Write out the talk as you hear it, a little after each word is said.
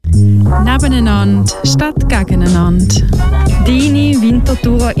Nebeneinander statt gegeneinander. Deine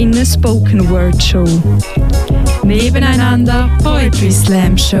Wintertour in eine Spoken Word Show. Nebeneinander Poetry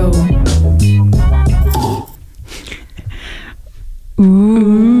Slam Show.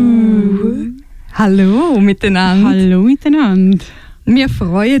 Hallo miteinander. Hallo miteinander. Wir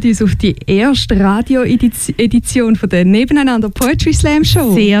freuen uns auf die erste Radio-Edition von der Nebeneinander Poetry Slam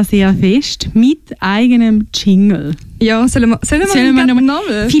Show. Sehr, sehr fest. Mit eigenem Jingle. Ja, sollen wir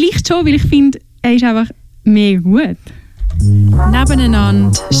nochmal? Vielleicht schon, weil ich finde, er ist einfach mega gut.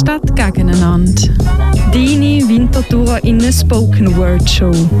 Nebeneinander statt gegeneinander. Deine Wintertour in eine Spoken Word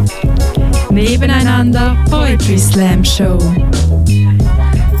Show. Nebeneinander Poetry Slam Show.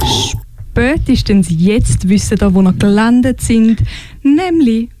 Spätestens jetzt wissen ihr, wo wir gelandet sind,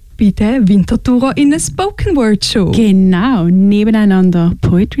 nämlich bei der Wintertour in eine Spoken Word Show. Genau, Nebeneinander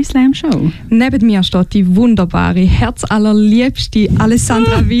Poetry Slam Show. Neben mir steht die wunderbare, herzallerliebste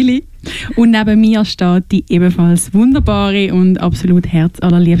Alessandra Willi. Und neben mir steht die ebenfalls wunderbare und absolut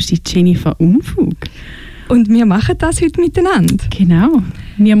herzallerliebste Jennifer Unfug. Und wir machen das heute miteinander. Genau,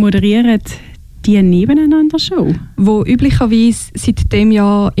 wir moderieren die Nebeneinander-Show, wo üblicherweise seit dem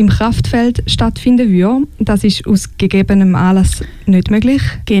Jahr im Kraftfeld stattfinden würde. Das ist aus gegebenem Anlass nicht möglich.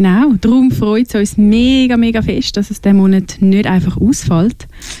 Genau, darum freut es uns mega, mega fest, dass es diesen Monat nicht einfach ausfällt,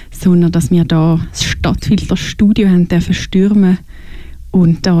 sondern dass wir da das Stadtfilter Studio haben dürfen stürmen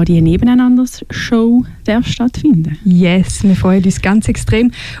und da die Nebeneinander-Show darf stattfinden. Yes, wir freuen uns ganz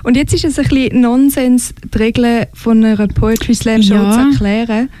extrem. Und jetzt ist es ein bisschen Nonsens, die Regeln von einer Poetry Slam Show zu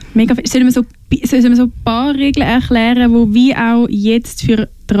erklären. Mega, sollen wir so ein paar Regeln erklären, die wie auch jetzt für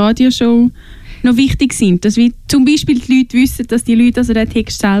die Radioshow noch wichtig sind? Dass wie zum Beispiel die Leute wissen, dass die Leute also den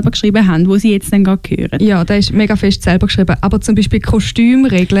Text selber geschrieben haben, wo sie jetzt dann gerade hören. Ja, der ist mega fest selber geschrieben. Aber zum Beispiel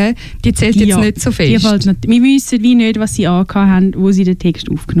Kostümregeln, die zählt jetzt nicht so fest. Wir wissen wie nicht, was sie angehabt haben, wo sie den Text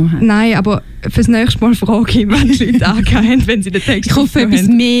aufgenommen haben. Nein, aber fürs nächste Mal frage ich, was die Leute angehabt haben, wenn sie den Text aufgenommen haben. Ich hoffe,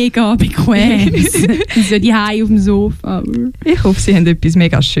 etwas mega Bequemes. So die Hause auf dem Sofa. Ich hoffe, sie haben etwas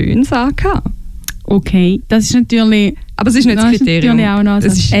mega Schönes angehabt. Okay, das ist natürlich... Aber es ist nicht das Kriterium. Ist auch noch,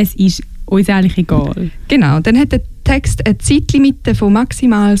 es ist uns eigentlich egal. Genau, dann hat der Text eine Zeitlimite von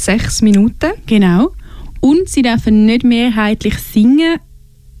maximal 6 Minuten. Genau. Und sie dürfen nicht mehrheitlich singen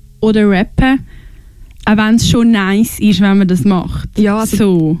oder rappen, auch wenn es schon nice ist, wenn man das macht. Ja, also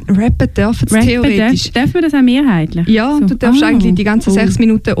so. Rappen dürfen es theoretisch. Darf man das auch mehrheitlich? Ja, so. Du darfst eigentlich die ganzen 6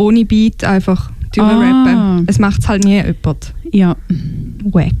 Minuten ohne Beat einfach durchrappen. Es macht es halt nie jemand. Ja.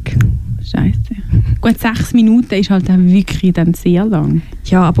 Wack. Scheiße. Gut, 6 Minuten ist halt auch wirklich dann sehr lang.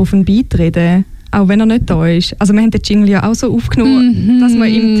 Ja, aber auf einen Beat reden, auch wenn er nicht da ist. Also wir haben den Jingle ja auch so aufgenommen, dass wir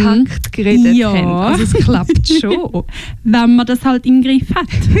im Takt geredet haben. Also es klappt schon. Wenn man das halt im Griff hat,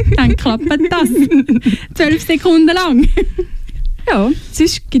 dann klappt das. 12 Sekunden lang. Ja,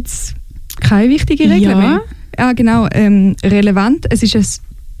 sonst gibt es keine wichtigen Regeln mehr. Ja, genau. Relevant, es ist eine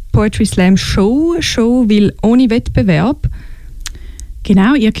Poetry Slam Show, weil ohne Wettbewerb.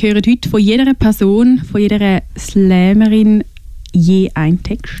 Genau, ihr hört heute von jeder Person, von jeder Slammerin je ein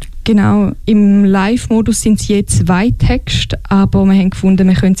Text. Genau, im Live-Modus sind es je 2 Texte, aber wir haben gefunden,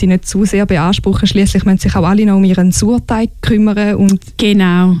 wir können sie nicht zu sehr beanspruchen. Schliesslich müssen sich auch alle noch um ihren Surteig kümmern. Und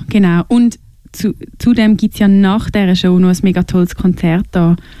genau. Und zudem gibt es ja nach dieser Show noch ein mega tolles Konzert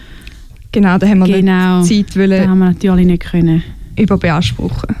da. Genau, da haben wir die Zeit da haben wir natürlich nicht können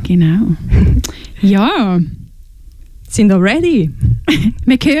überbeanspruchen. Genau. Ja. Sind ihr ready?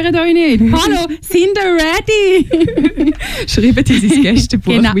 Wir hören euch nicht. Hallo, sind ihr ready? Schreibt uns ins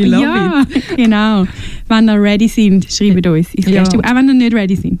Gästebuch, genau. we love it. Genau. Wenn ihr ready sind, schreibt uns ins Gästebuch. Auch wenn ihr nicht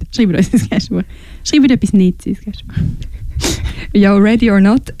ready sind, schreibt uns ins Gästebuch. Schreibt etwas Nettes ins Gästebuch. Ja, ready or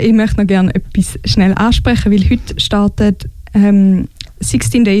not. Ich möchte noch gerne etwas schnell ansprechen, weil heute startet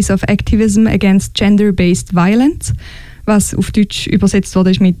 16 Days of Activism Against Gender-Based Violence, was auf Deutsch übersetzt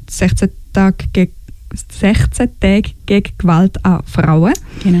wurde mit 16 Tage gegen Gewalt an Frauen.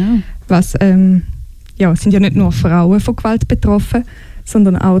 Genau. Was, sind ja nicht nur Frauen von Gewalt betroffen,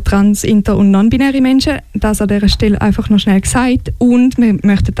 sondern auch trans-, inter- und non-binäre Menschen. Das an dieser Stelle einfach noch schnell gesagt. Und wir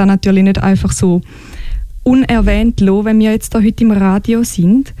möchten das natürlich nicht einfach so unerwähnt lassen, wenn wir jetzt da heute im Radio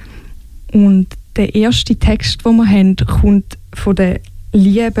sind. Und der erste Text, den wir haben, kommt von der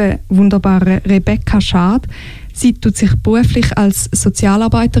lieben, wunderbaren Rebecca Schaad. Sie tut sich beruflich als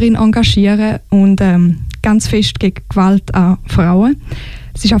Sozialarbeiterin engagieren und ganz fest gegen Gewalt an Frauen.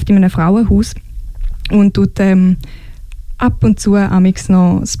 Sie arbeitet in einem Frauenhaus und tut ab und zu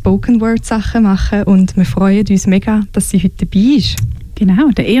noch Spoken Word Sachen machen und wir freuen uns mega, dass sie heute dabei ist. Genau,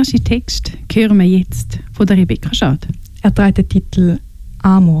 der erste Text hören wir jetzt von der Rebecca Schaad. Er trägt den Titel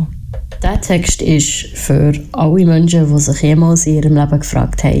 «Amor». Dieser Text ist für alle Menschen, die sich jemals in ihrem Leben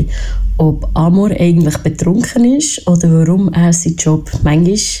gefragt haben, ob Amor eigentlich betrunken ist oder warum er seinen Job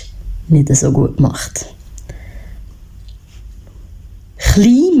manchmal nicht so gut macht.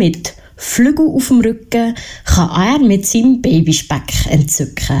 Klein mit Flügel auf dem Rücken kann er mit seinem Babyspeck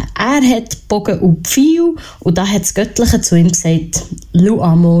entzücken. Er hat Bogen und Pfeil und da hat das Göttliche zu ihm gesagt: «Schau,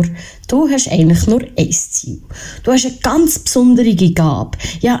 Amor, du hast eigentlich nur ein Ziel. Du hast eine ganz besondere Gabe,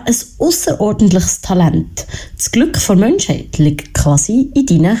 ja, ein ausserordentliches Talent. Das Glück der Menschheit liegt quasi in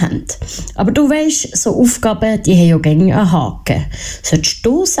deinen Händen. Aber du weisst, so Aufgaben, die haben ja gerne einen Haken. Solltest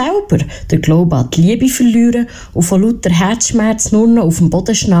du selber den Glauben an die Liebe verlieren und von lauter Herzschmerz nur noch auf dem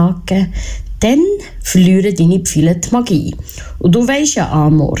Boden schnaken, dann verlieren deine Pfeile die Magie. Und du weisst ja,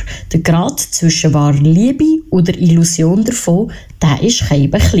 Amor, der Grad zwischen wahrer Liebe und der Illusion davon, der ist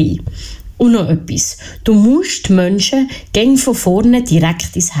klein. Und noch etwas. Du musst die Menschen gegen von vorne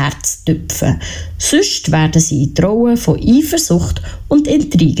direkt ins Herz tüpfen. Sonst werden sie in die Rollen von Eifersucht und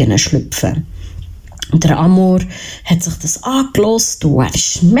Intrigen schlüpfen. Der Amor hat sich das angehört und er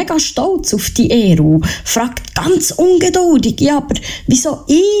ist mega stolz auf die Ehre und fragt ganz ungeduldig: «Ja, aber wieso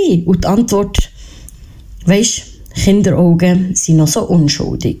ich?» Und die Antwort: «Weisst, Kinderaugen sind noch so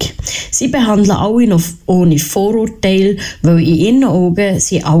unschuldig. Sie behandeln alle noch ohne Vorurteil, weil in ihren Augen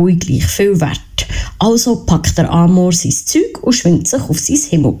sind alle gleich viel wert. Also packt der Amor sein Zeug und schwingt sich auf sein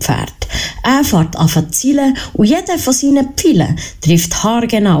Himmelpferd. Er fährt an zu zielen und jeder von seinen Pfeilen trifft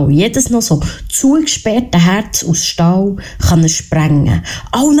haargenau. Jedes noch so zugesperrte Herz aus Stahl kann er sprengen.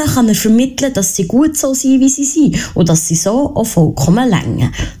 Allen kann er vermitteln, dass sie gut so sind, wie sie sind und dass sie so auch vollkommen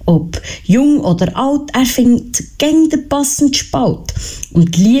längen. Ob jung oder alt, er findet gäng den passenden Spalt, um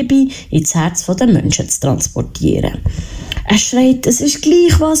die Liebe ins Herz der Menschen zu transportieren. Er schreit: «Es ist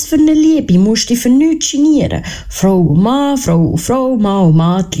gleich, was für eine Liebe, musst dich für nichts genieren. Frau und Mann, Frau und Frau, Mann und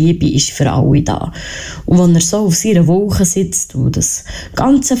Mann, die Liebe ist für alle da.» Und wenn er so auf seiner Wolke sitzt und das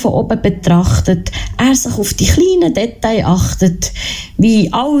Ganze von oben betrachtet, er sich auf die kleinen Details achtet,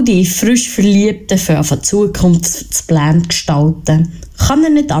 wie all die frisch Verliebten für eine Zukunftspläne gestalten, kann er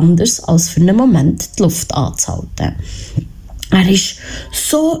nicht anders, als für einen Moment die Luft anzuhalten. Er ist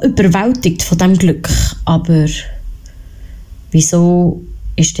so überwältigt von diesem Glück, aber wieso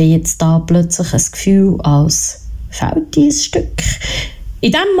ist denn jetzt da plötzlich ein Gefühl, als fehlt dir ein Stück?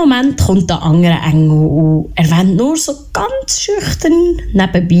 In diesem Moment kommt der andere Engel und erwähnt nur so ganz schüchtern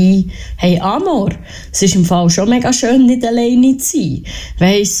nebenbei: «Hey Amor, es ist im Fall schon mega schön, nicht alleine zu sein.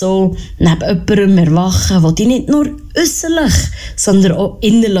 Weiss, so neben jemandem erwachen, der dich nicht nur äußerlich, sondern auch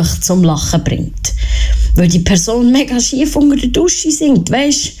innerlich zum Lachen bringt. Weil die Person mega schief unter der Dusche singt,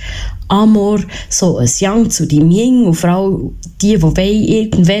 weisst, Amor, so ein Yang zu deinem Yin und vor allem die wollen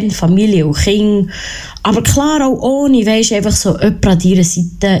irgendwann Familie und Kinder. Aber klar auch ohne, weisst, einfach so jemand an deiner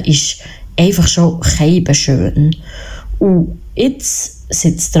Seite ist einfach schon schön. Und jetzt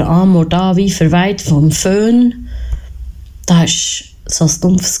sitzt der Amor da wie verweiht vom Föhn. Da ist so ein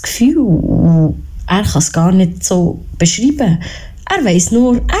dumpfes Gefühl und er kann es gar nicht so beschreiben. Er weiss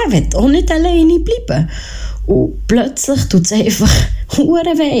nur, er will auch nicht alleine bleiben. Und plötzlich tut es einfach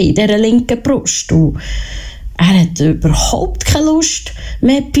hure weh in dieser linken Brust. Und er hat überhaupt keine Lust,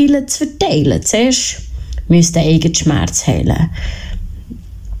 mehr Pillen zu verteilen. Zuerst müsste er eigenen Schmerz heilen.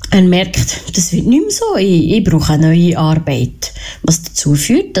 Er merkt, das wird nicht mehr so. Ich brauche eine neue Arbeit. Was dazu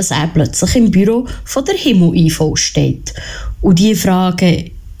führt, dass er plötzlich im Büro von der Himmel-IV steht. Und die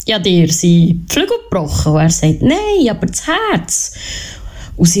fragen: «Ja, dir sind die Flügel gebrochen?» Und er sagt: «Nein, aber das Herz.»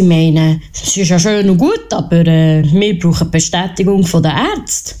 Und sie meinen, es ist ja schön und gut, aber wir brauchen Bestätigung von den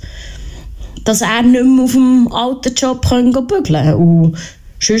Ärzten, dass er nicht mehr auf dem alten Job bügeln kann. Und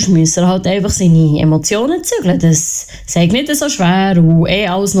sonst muss er halt einfach seine Emotionen zügeln. Das sei nicht so schwer und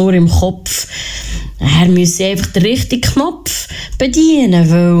alles nur im Kopf. Er müsse einfach den richtigen Knopf bedienen,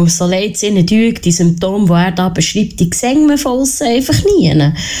 weil so leid es ihnen tut, die Symptome, die er da beschreibt, die sehen wir von aussen einfach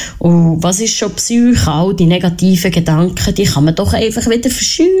nie. Und was ist schon Psyche? All die negativen Gedanken, die kann man doch einfach wieder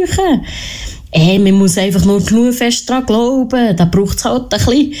verscheuchen. Man muss einfach nur genug fest daran glauben. Da braucht es halt ein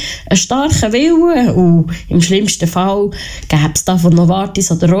bisschen einen starken Willen. Und im schlimmsten Fall gäbe es da von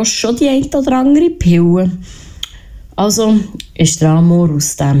Novartis oder Roche schon die eine oder andere Pille. Also ist der Amor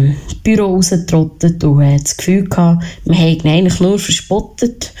aus dem Büro rausgetrottet und hat das Gefühl gehabt, wir hätten ihn eigentlich nur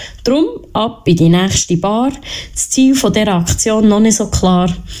verspottet. Darum ab in die nächste Bar. Das Ziel dieser Aktion noch nicht so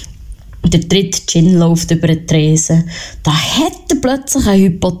klar. Der dritte Gin läuft über die Tresen. Da hat er plötzlich eine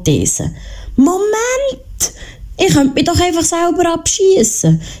Hypothese. Moment! Ich könnte mich doch einfach selber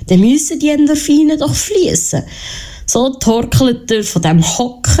abschießen. Dann müssen die Endorphine doch fließen. So torkelt er von dem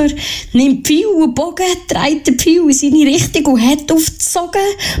Hocker, nimmt Pfeil und Bogen, dreht den Pfeil in seine Richtung und hat aufgezogen,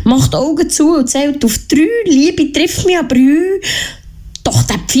 macht Augen zu und zählt auf 3. Liebe trifft mich aber heu. Doch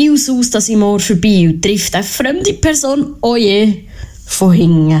der Pfeil saust an seinem Ohr vorbei und trifft eine fremde Person, oh je, von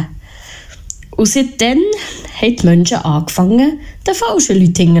hinten. Und seitdem haben die Menschen angefangen, den falschen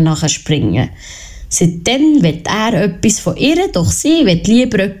Leuten hinten nachzuspringen. Seitdem will er etwas von ihr, doch sie will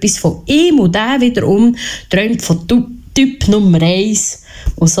lieber etwas von ihm und der wiederum träumt von Typ Nummer 1.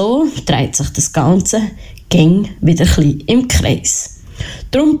 Und so dreht sich das Ganze gäng wieder ein bisschen im Kreis.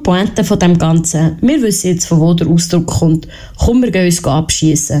 Darum die Pointe von dem Ganzen, wir wissen jetzt, von wo der Ausdruck kommt, komm, wir gehen uns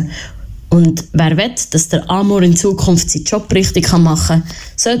abschiessen. Und wer will, dass der Amor in Zukunft seinen Job richtig machen kann,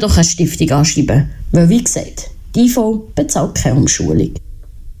 soll doch eine Stiftung anschreiben. Weil, wie gesagt, die IV bezahlt keine Umschulung.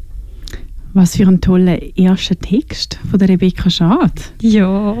 Was für ein toller erster Text von der Rebecca Schaad.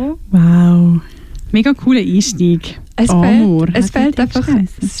 Ja. Wow. Mega cooler Einstieg. Es fehlt einfach schon ein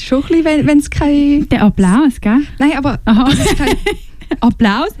bisschen, wenn es kein... Der Applaus, gell? Nein, aber... Aha.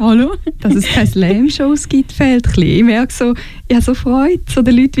 Applaus, hallo? Dass es keine Slam-Shows gibt, fehlt ein bisschen. Ich merke so, ich habe so Freude, so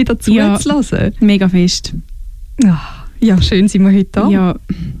den Leuten wieder zuzulassen. Mega fest. Ja, schön sind wir heute da. Ja,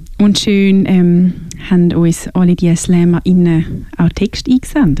 und schön haben uns alle die SlammerInnen auch Text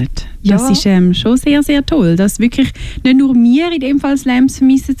eingesendet. Das ist schon sehr, sehr toll, dass wirklich nicht nur wir in dem Fall Slams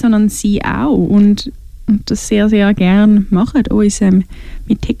vermissen, sondern sie auch. Und das sehr, sehr gerne machen, uns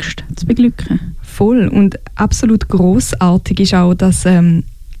mit Text zu beglücken. Voll. Und absolut grossartig ist auch, dass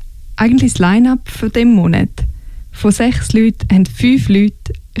eigentlich das Line-Up für diesen Monat von 6 Leuten haben 5 Leute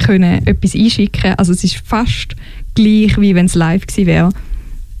können etwas einschicken. Also es ist fast gleich, wie wenn es live gewesen wäre.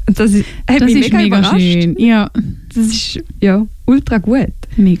 Und das hat mich mega überrascht. Schön. Ja. Das ist ultra gut.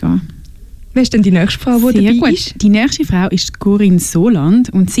 Mega. Wer ist denn die nächste Frau, die sehr dabei gut. ist? Die nächste Frau ist Corinne Soland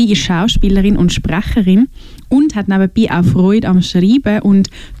und sie ist Schauspielerin und Sprecherin und hat nebenbei auch Freude am Schreiben und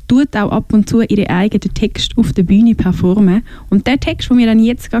tut auch ab und zu ihren eigenen Text auf der Bühne performen. Und der Text, den wir dann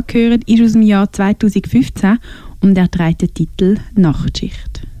jetzt gerade hören, ist aus dem Jahr 2015 und er trägt den Titel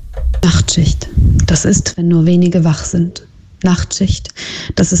Nachtschicht. Nachtschicht, das ist, wenn nur wenige wach sind. Nachtschicht,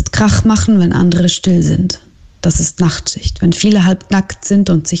 das ist Krach machen, wenn andere still sind. Das ist Nachtschicht, wenn viele halbnackt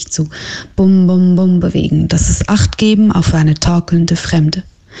sind und sich zu Bum, Bum, Bum bewegen. Das ist Acht geben auf eine torkelnde Fremde,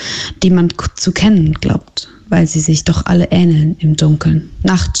 die man zu kennen glaubt, weil sie sich doch alle ähneln im Dunkeln.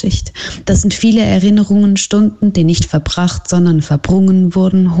 Nachtschicht, das sind viele Erinnerungen, Stunden, die nicht verbracht, sondern verbrungen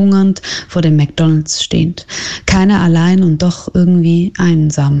wurden, hungernd vor dem McDonald's stehend. Keiner allein und doch irgendwie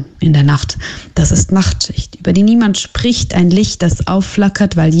einsam in der Nacht. Das ist Nachtschicht, über die niemand spricht, ein Licht, das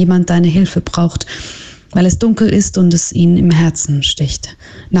aufflackert, weil jemand deine Hilfe braucht, weil es dunkel ist und es ihn im Herzen sticht.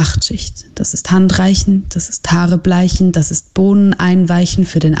 Nachtschicht, das ist Handreichen, das ist Haare bleichen, das ist Bohnen einweichen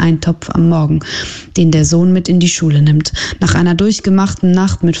für den Eintopf am Morgen, den der Sohn mit in die Schule nimmt. Nach einer durchgemachten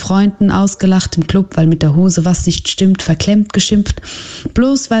Nacht mit Freunden, ausgelacht im Club, weil mit der Hose was nicht stimmt, verklemmt geschimpft,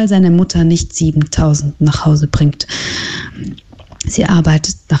 bloß weil seine Mutter nicht 7.000 nach Hause bringt. Sie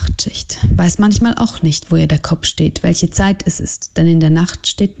arbeitet Nachtschicht, weiß manchmal auch nicht, wo ihr der Kopf steht, welche Zeit es ist, denn in der Nacht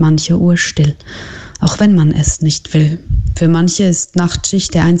steht manche Uhr still, auch wenn man es nicht will. Für manche ist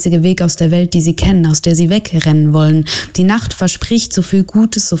Nachtschicht der einzige Weg aus der Welt, die sie kennen, aus der sie wegrennen wollen. Die Nacht verspricht so viel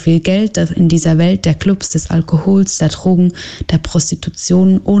Gutes, so viel Geld in dieser Welt der Clubs, des Alkohols, der Drogen, der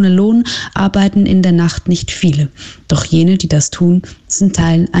Prostitution. Ohne Lohn arbeiten in der Nacht nicht viele. Doch jene, die das tun, sind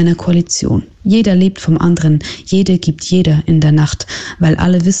Teil einer Koalition. Jeder lebt vom anderen, jede gibt jeder in der Nacht, weil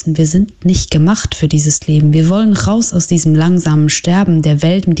alle wissen, wir sind nicht gemacht für dieses Leben. Wir wollen raus aus diesem langsamen Sterben der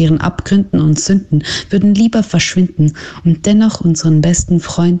Welt mit ihren Abgründen und Sünden, würden lieber verschwinden und dennoch unseren besten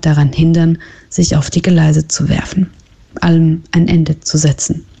Freund daran hindern, sich auf die Gleise zu werfen, allem ein Ende zu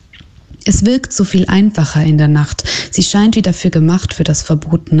setzen. Es wirkt so viel einfacher in der Nacht. Sie scheint wie dafür gemacht für das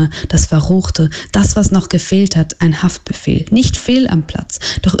Verbotene, das Verruchte, das, was noch gefehlt hat, ein Haftbefehl. Nicht fehl am Platz,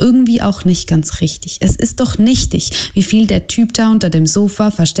 doch irgendwie auch nicht ganz richtig. Es ist doch nichtig, wie viel der Typ da unter dem Sofa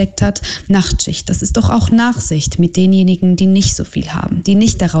versteckt hat. Nachtschicht, das ist doch auch Nachsicht mit denjenigen, die nicht so viel haben, die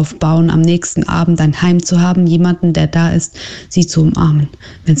nicht darauf bauen, am nächsten Abend ein Heim zu haben, jemanden, der da ist, sie zu umarmen,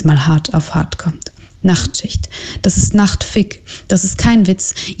 wenn es mal hart auf hart kommt. Nachtschicht. Das ist Nachtfick. Das ist kein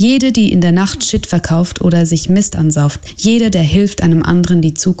Witz. Jede, die in der Nacht Shit verkauft oder sich Mist ansauft. Jeder, der hilft, einem anderen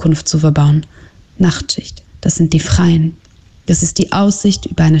die Zukunft zu verbauen. Nachtschicht. Das sind die Freien. Das ist die Aussicht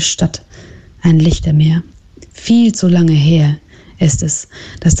über eine Stadt. Ein Lichtermeer. Viel zu lange her ist es,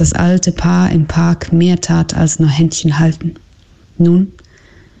 dass das alte Paar im Park mehr tat als nur Händchen halten. Nun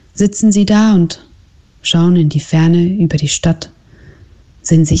sitzen sie da und schauen in die Ferne über die Stadt,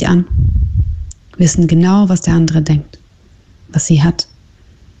 sehen sich an, wissen genau, was der andere denkt, was sie hat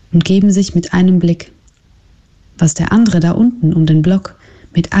und geben sich mit einem Blick, was der andere da unten um den Block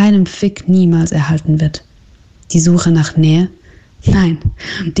mit einem Fick niemals erhalten wird. Die Suche nach Nähe? Nein,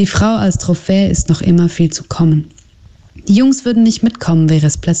 die Frau als Trophäe ist noch immer viel zu kommen. Die Jungs würden nicht mitkommen, wäre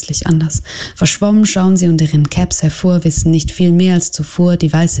es plötzlich anders. Verschwommen schauen sie unter ihren Caps hervor, wissen nicht viel mehr als zuvor,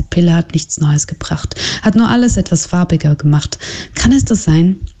 die weiße Pille hat nichts Neues gebracht, hat nur alles etwas farbiger gemacht. Kann es das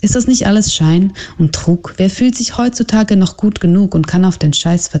sein? Ist das nicht alles Schein und Trug? Wer fühlt sich heutzutage noch gut genug und kann auf den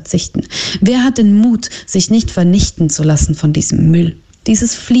Scheiß verzichten? Wer hat den Mut, sich nicht vernichten zu lassen von diesem Müll?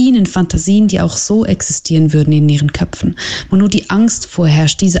 Dieses Fliehen in Fantasien, die auch so existieren würden in ihren Köpfen, wo nur die Angst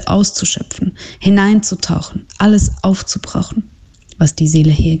vorherrscht, diese auszuschöpfen, hineinzutauchen, alles aufzubrauchen, was die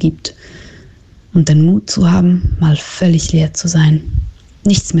Seele hergibt. Und den Mut zu haben, mal völlig leer zu sein,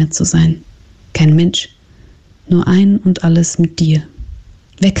 nichts mehr zu sein, kein Mensch, nur ein und alles mit dir.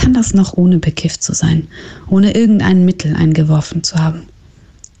 Wer kann das noch, ohne bekifft zu sein, ohne irgendein Mittel eingeworfen zu haben?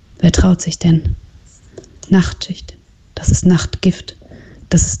 Wer traut sich denn? Nachtschicht, das ist Nachtgift.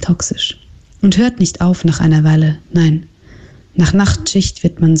 Das ist toxisch und hört nicht auf nach einer Weile. Nein, nach Nachtschicht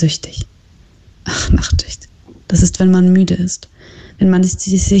wird man süchtig. Ach, Nachtschicht, das ist, wenn man müde ist, wenn man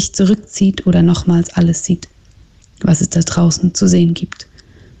sich zurückzieht oder nochmals alles sieht, was es da draußen zu sehen gibt.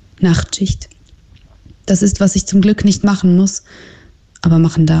 Nachtschicht, das ist, was ich zum Glück nicht machen muss, aber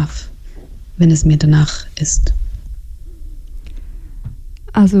machen darf, wenn es mir danach ist.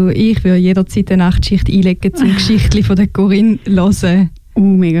 Also ich würde jederzeit eine Nachtschicht einlegen zum Geschichtli von der Corinne hören.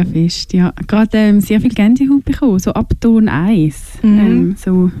 Mega fest, ja. Gerade sehr viel Gänsehaut bekommen, so ab Ton 1.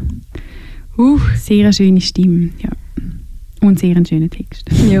 Sehr eine schöne Stimme, ja. Und sehr einen schönen Text.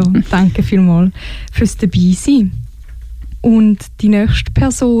 Ja, danke vielmals fürs Dabeisein. Und die nächste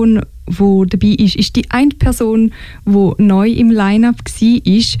Person, die dabei ist die eine Person, die neu im Line-Up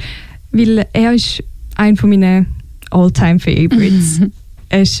war, weil er ist einer meiner All-Time-Favorites.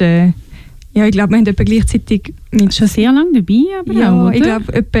 Er ist ja, ich glaube, wir haben etwa gleichzeitig mit... Schon sehr lange dabei, aber ja, auch, oder? Ich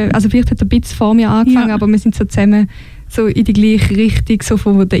glaube, also vielleicht hat er ein bisschen vor mir angefangen, aber wir sind so zusammen so in die gleiche Richtung, so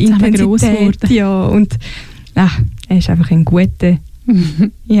von der Intensität. Ja, und er ist einfach ein guter.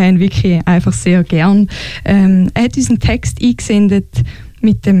 Ich habe ihn wirklich einfach sehr gern. Er hat uns einen Text eingesendet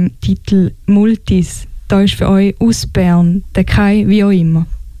mit dem Titel «Multis». Da ist für euch aus Bern der Kai Wieoimmer.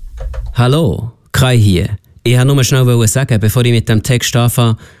 Hallo, Kai hier. Ich wollte nur schnell sagen, bevor ich mit dem Text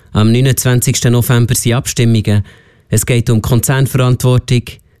anfange, am 29. November sind Abstimmungen. Es geht um Konzernverantwortung,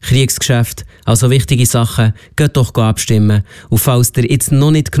 Kriegsgeschäft, also wichtige Sachen. Geht doch abstimmen. Und falls ihr jetzt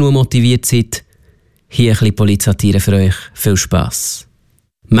noch nicht genug motiviert seid, hier ein bisschen Polizatire für euch. Viel Spass.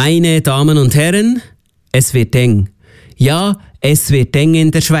 Meine Damen und Herren, es wird eng. Ja, es wird eng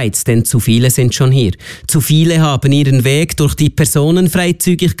in der Schweiz, denn zu viele sind schon hier. Zu viele haben ihren Weg durch die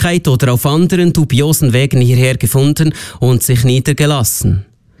Personenfreizügigkeit oder auf anderen dubiosen Wegen hierher gefunden und sich niedergelassen.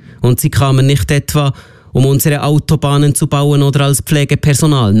 Und sie kamen nicht etwa, um unsere Autobahnen zu bauen oder als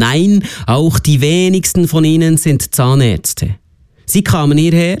Pflegepersonal. Nein, auch die wenigsten von ihnen sind Zahnärzte. Sie kamen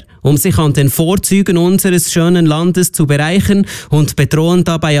hierher, um sich an den Vorzügen unseres schönen Landes zu bereichern und bedrohen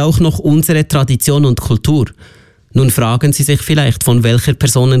dabei auch noch unsere Tradition und Kultur. Nun fragen Sie sich vielleicht, von welcher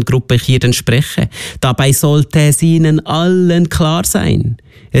Personengruppe ich hier denn spreche. Dabei sollte es Ihnen allen klar sein.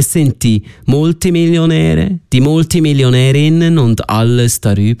 Es sind die Multimillionäre, die Multimillionärinnen und alles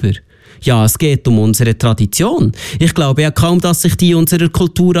darüber. Ja, es geht um unsere Tradition. Ich glaube ja kaum, dass sich die unserer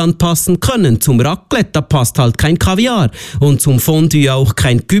Kultur anpassen können. Zum Raclette, da passt halt kein Kaviar. Und zum Fondue auch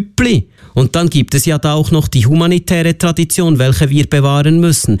kein Güppli. Und dann gibt es ja da auch noch die humanitäre Tradition, welche wir bewahren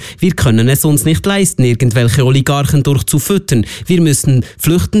müssen. Wir können es uns nicht leisten, irgendwelche Oligarchen durchzufüttern. Wir müssen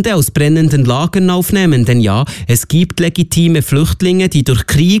Flüchtende aus brennenden Lagern aufnehmen, denn ja, es gibt legitime Flüchtlinge, die durch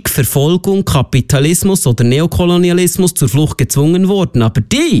Krieg, Verfolgung, Kapitalismus oder Neokolonialismus zur Flucht gezwungen wurden. Aber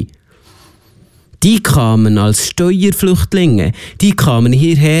die kamen als Steuerflüchtlinge. Die kamen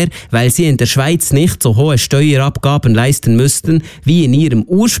hierher, weil sie in der Schweiz nicht so hohe Steuerabgaben leisten müssten wie in ihrem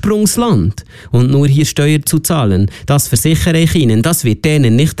Ursprungsland. Und nur hier Steuer zu zahlen, das versichere ich Ihnen, das wird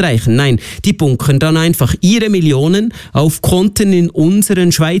denen nicht reichen. Nein, die bunkern dann einfach ihre Millionen auf Konten in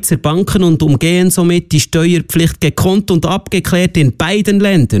unseren Schweizer Banken und umgehen somit die Steuerpflicht gekonnt und abgeklärt in beiden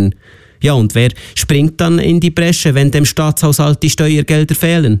Ländern. Ja, und wer springt dann in die Bresche, wenn dem Staatshaushalt die Steuergelder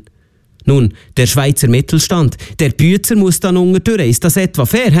fehlen? Nun, der Schweizer Mittelstand. Der Büzer muss dann unterdurch. Ist das etwa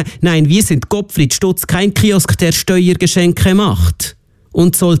fair? Nein, wir sind Gottfried Stutz, kein Kiosk, der Steuergeschenke macht.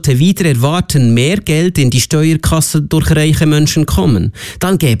 Und sollte wieder erwarten mehr Geld in die Steuerkasse durch reiche Menschen kommen,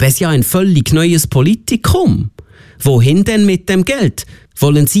 dann gäbe es ja ein völlig neues Politikum. Wohin denn mit dem Geld?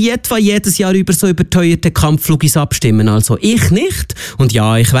 Wollen Sie etwa jedes Jahr über so überteuerte Kampfflugis abstimmen? Also ich nicht. Und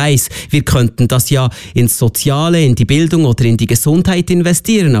ja, ich weiss, wir könnten das ja ins Soziale, in die Bildung oder in die Gesundheit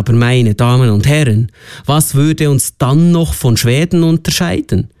investieren. Aber meine Damen und Herren, was würde uns dann noch von Schweden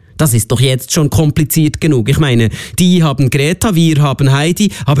unterscheiden? Das ist doch jetzt schon kompliziert genug. Ich meine, die haben Greta, wir haben Heidi,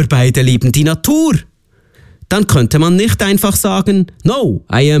 aber beide lieben die Natur. Dann könnte man nicht einfach sagen, no,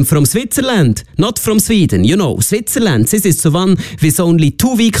 I am from Switzerland, not from Sweden. You know, Switzerland, this is the one with only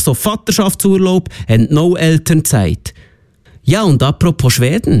 2 weeks of Vaterschaftsurlaub and no Elternzeit. Ja, und apropos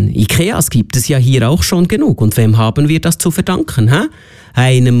Schweden, Ikeas gibt es ja hier auch schon genug. Und wem haben wir das zu verdanken? Hä?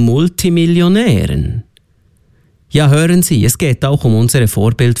 Einem Multimillionären. Ja, hören Sie, es geht auch um unsere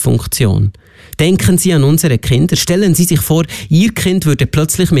Vorbildfunktion. Denken Sie an unsere Kinder. Stellen Sie sich vor, Ihr Kind würde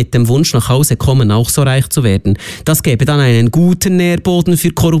plötzlich mit dem Wunsch nach Hause kommen, auch so reich zu werden. Das gäbe dann einen guten Nährboden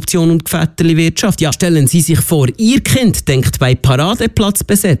für Korruption und Gefätterli-Wirtschaft. Ja, stellen Sie sich vor, Ihr Kind denkt bei Paradeplatz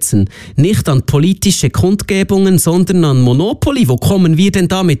besetzen nicht an politische Kundgebungen, sondern an Monopoly. Wo kommen wir denn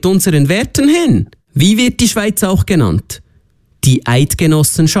da mit unseren Werten hin? Wie wird die Schweiz auch genannt? Die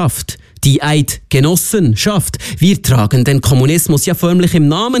Eidgenossenschaft. Die Eidgenossenschaft. Wir tragen den Kommunismus ja förmlich im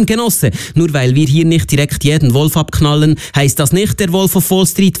Namen, Genosse. Nur weil wir hier nicht direkt jeden Wolf abknallen, heisst das nicht, der Wolf of Wall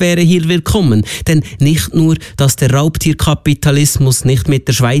Street wäre hier willkommen. Denn nicht nur, dass der Raubtierkapitalismus nicht mit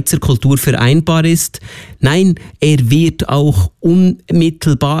der Schweizer Kultur vereinbar ist, nein, er wird auch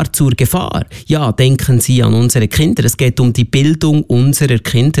unmittelbar zur Gefahr. Ja, denken Sie an unsere Kinder. Es geht um die Bildung unserer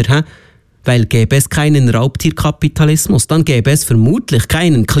Kinder, hä? Weil gäbe es keinen Raubtierkapitalismus, dann gäbe es vermutlich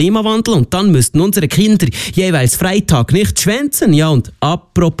keinen Klimawandel und dann müssten unsere Kinder jeweils Freitag nicht schwänzen. Ja, und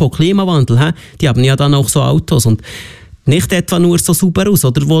apropos Klimawandel, die haben ja dann auch so Autos und nicht etwa nur so Subarus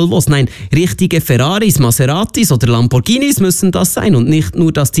oder Volvos, nein, richtige Ferraris, Maseratis oder Lamborghinis müssen das sein und nicht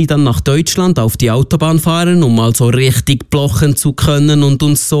nur, dass die dann nach Deutschland auf die Autobahn fahren, um mal so richtig blochen zu können und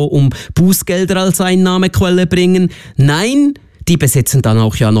uns so um Bußgelder als Einnahmequelle bringen. Nein, die besitzen dann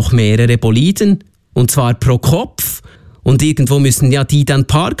auch ja noch mehrere Boliden, und zwar pro Kopf. Und irgendwo müssen ja die dann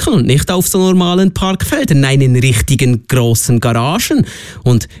parken und nicht auf so normalen Parkfeldern, nein, in richtigen grossen Garagen.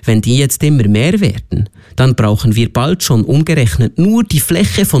 Und wenn die jetzt immer mehr werden, dann brauchen wir bald schon umgerechnet nur die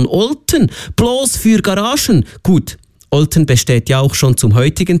Fläche von Olten, bloß für Garagen. Gut, Olten besteht ja auch schon zum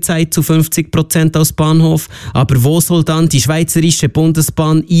heutigen Zeit zu 50% aus Bahnhof. Aber wo soll dann die Schweizerische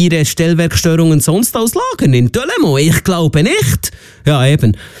Bundesbahn ihre Stellwerkstörungen sonst auslagern? In Delémont? Ich glaube nicht. Ja,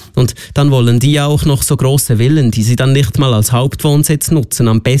 eben. Und dann wollen die auch noch so große Villen, die sie dann nicht mal als Hauptwohnsitz nutzen,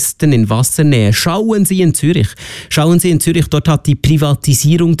 am besten in Wassernähe. Schauen Sie in Zürich, dort hat die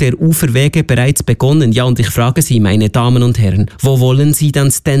Privatisierung der Uferwege bereits begonnen. Ja, und ich frage Sie, meine Damen und Herren, wo wollen Sie dann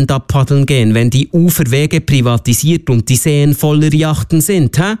Stand-up-Paddeln gehen, wenn die Uferwege privatisiert und die Seen voller Yachten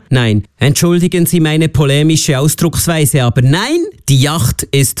sind, hä? Nein, entschuldigen Sie meine polemische Ausdrucksweise, aber nein, die Yacht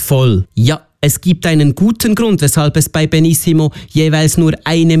ist voll. Ja, es gibt einen guten Grund, weshalb es bei Benissimo jeweils nur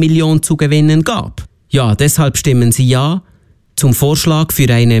 1 Million zu gewinnen gab. Ja, deshalb stimmen Sie ja zum Vorschlag für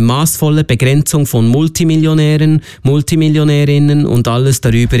eine maßvolle Begrenzung von Multimillionären, Multimillionärinnen und alles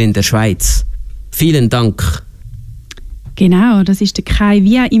darüber in der Schweiz. Vielen Dank. Genau, das war der Kai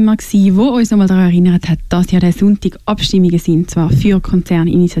Wieoimmer, der uns nochmal daran erinnert hat, dass ja der Sonntag Abstimmungen sind, zwar für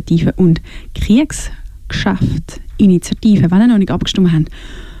Konzerninitiativen und Kriegsgeschäftsinitiativen. Wenn ihr noch nicht abgestimmt habt,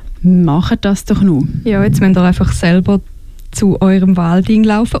 macht das doch noch. Ja, jetzt müsst ihr einfach selber zu eurem Wahlding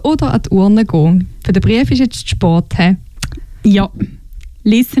laufen oder an die Urne gehen. Für den Brief ist jetzt Sport. Ja,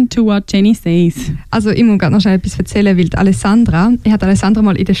 listen to what Jenny says. Also ich muss gerade noch schnell etwas erzählen, weil ich habe Alessandra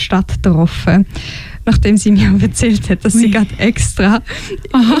mal in der Stadt getroffen, nachdem sie mir erzählt hat, dass sie gerade extra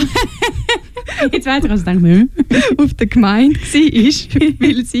jetzt weiss ich, was ich denke, auf der Gemeinde war,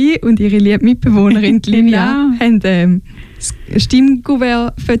 weil sie und ihre liebe Mitbewohnerin Linia haben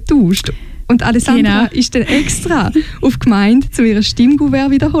Stimmkuvert vertauscht. Und Alessandra ist dann extra auf die Gemeinde zu ihrem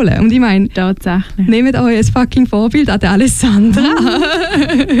Stimmkuvert wiederholen. Und ich meine, tatsächlich. Nehmt euch ein fucking Vorbild an der Alessandra.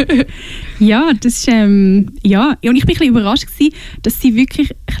 Ja, das ist, und ich war ein bisschen überrascht gewesen, dass sie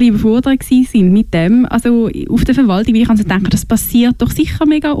wirklich ein bisschen überfordert waren mit dem. Also auf der Verwaltung, weil ich also denke, das passiert doch sicher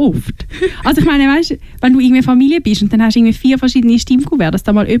mega oft. Also ich meine, weißt, wenn du irgendwie Familie bist und dann hast du irgendwie 4 verschiedene Stimmkuverts, dass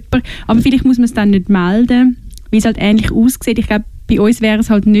da mal jemand, aber vielleicht muss man es dann nicht melden, wie es halt ähnlich aussieht. Ich glaube, bei uns wäre es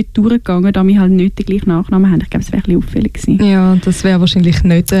halt nicht durchgegangen, da wir halt nicht den gleichen Nachnamen haben. Ich glaube, es wäre ein bisschen auffällig gewesen. Ja, das wäre wahrscheinlich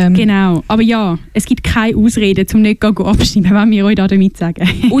nicht... Genau, aber ja, es gibt keine Ausrede, um nicht abstimmen, wenn wir euch da damit sagen.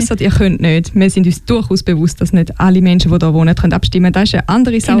 Ausser ihr könnt nicht. Wir sind uns durchaus bewusst, dass nicht alle Menschen, die hier wohnen, können abstimmen. Das ist eine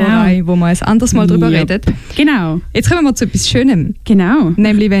andere Sauerei, wo wir ein anderes Mal drüber reden. Genau. Jetzt kommen wir zu etwas Schönem. Genau.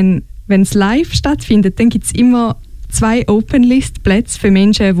 Nämlich, wenn es live stattfindet, dann gibt es immer 2 Open-List-Plätze für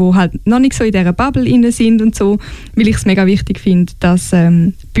Menschen, die halt noch nicht so in dieser Bubble drin sind und so, weil ich es mega wichtig finde, dass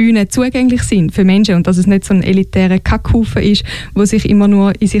Bühnen zugänglich sind für Menschen und dass es nicht so ein elitärer Kackhaufen ist, der sich immer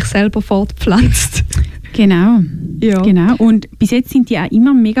nur in sich selber fortpflanzt. Genau. Ja. Genau. Und bis jetzt sind die auch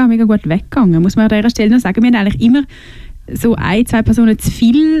immer mega, mega gut weggegangen, muss man an dieser Stelle noch sagen. Wir haben eigentlich immer so 1-2 Personen zu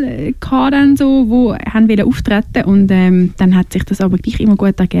viel gehabt, dann so, die haben wollen auftreten und dann hat sich das aber gleich immer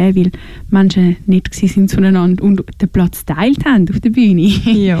gut ergeben, weil Menschen nicht sind zueinander und den Platz geteilt haben auf der Bühne.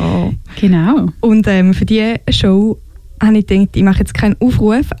 Ja. Genau. Und für diese Show habe ich gedacht, ich mache jetzt keinen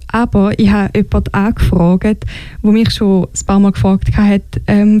Aufruf, aber ich habe jemanden angefragt, der mich schon ein paar Mal gefragt hat,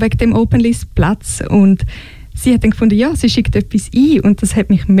 wegen dem Open-List-Platz. Und sie hat dann gefunden, ja, sie schickt etwas ein und das hat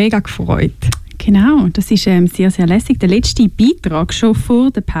mich mega gefreut. Genau, das ist sehr, sehr lässig. Der letzte Beitrag, schon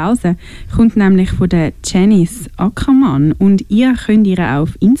vor der Pause, kommt nämlich von der Janice Ackermann. Und ihr könnt ihr auch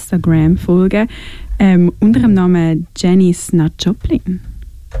auf Instagram folgen, unter dem Namen Janice Not Joplin.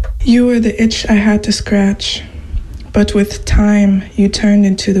 You were the itch I had to scratch, but with time you turned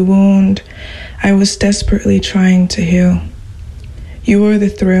into the wound I was desperately trying to heal. You were the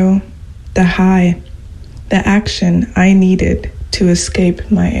thrill, the high, the action I needed to escape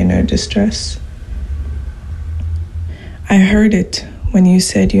my inner distress. I heard it when you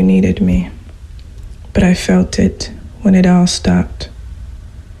said you needed me, but I felt it when it all stopped.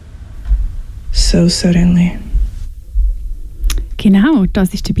 So suddenly. Genau,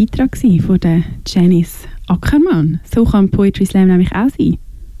 das war der Beitrag von der Janice Ackermann. So kann Poetry Slam nämlich auch sein.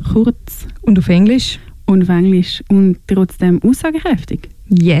 Kurz. Und auf Englisch? Und auf Englisch und trotzdem aussagekräftig.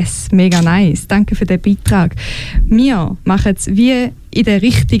 Yes, mega nice. Danke für den Beitrag. Wir machen es wie in der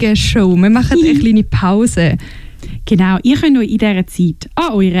richtigen Show. Wir machen eine kleine Pause. Genau, ihr könnt euch in dieser Zeit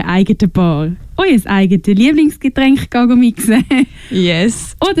an eurer eigenen Bar euer eigenes Lieblingsgetränk mixen.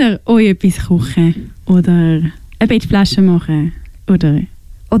 Yes. Oder euch etwas kochen. Oder eine Bettflasche machen. Oder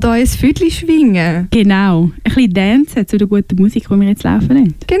ein Füdli schwingen. Genau, ein bisschen dancen zu der guten Musik, die wir jetzt laufen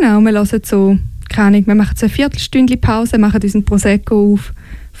lassen. Genau, wir hören so, keine Ahnung, wir machen so eine Viertelstündchen Pause, machen unseren Prosecco auf,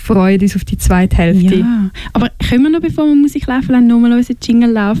 freuen uns auf die zweite Hälfte. Ja, aber können wir noch, bevor wir Musik laufen lassen, nochmal unseren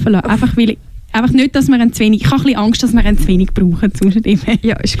Jingle laufen lassen? Einfach nicht, dass wir einen zu wenig... Ich habe ein bisschen Angst, dass wir einen zu wenig brauchen zwischendrin.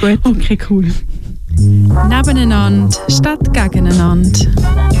 Ja, ist gut. Okay, cool. Nebeneinander, statt gegeneinander.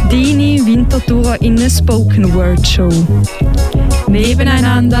 Deine Wintertour in eine Spoken Word Show.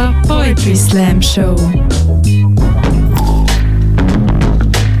 Nebeneinander Poetry Slam Show.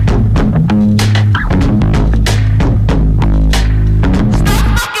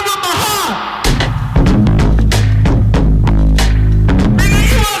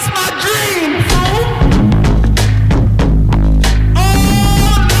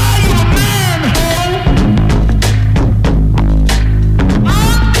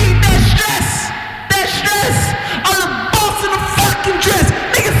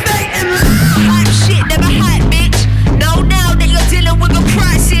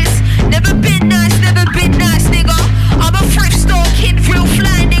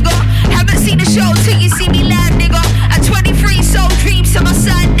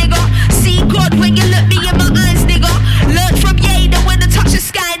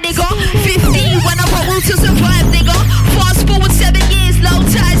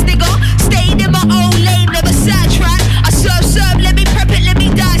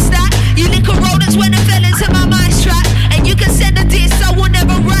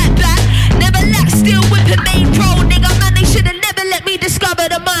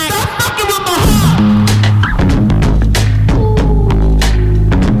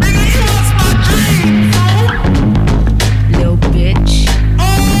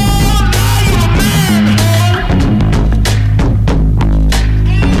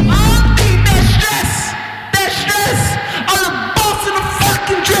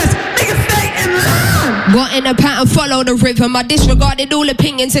 Follow the rhythm. I disregarded all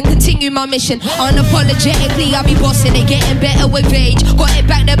opinions and continue my mission. Unapologetically, I'll be bossing it, getting better with age. Got it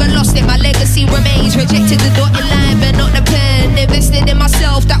back, never lost it. My legacy remains. Rejected the dotted line, but not the pen. Invested in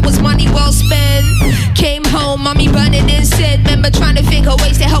myself, that was money well spent. Came home, mommy burning incense. Remember trying to think of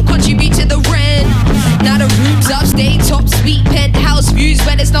ways to help contribute to the rent. Now the rooms upstate, top suite, penthouse views,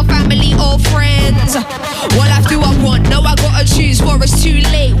 when it's not family or friends. What life do I want? No, I gotta choose. For it's too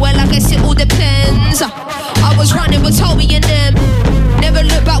late. Well, I guess it all depends. I was running with Toby and them. Never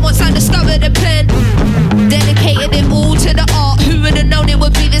looked back once I discovered the pen. Dedicated it all to the art. Who would have known it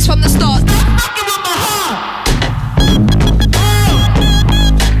would be this from the start? Fucking with my heart.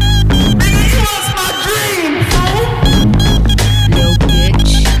 Nigga, it was my dream, fool. Little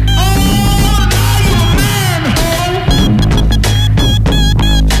bitch. Oh, now you a man, ho.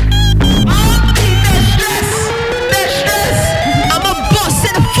 I don't need that stress. That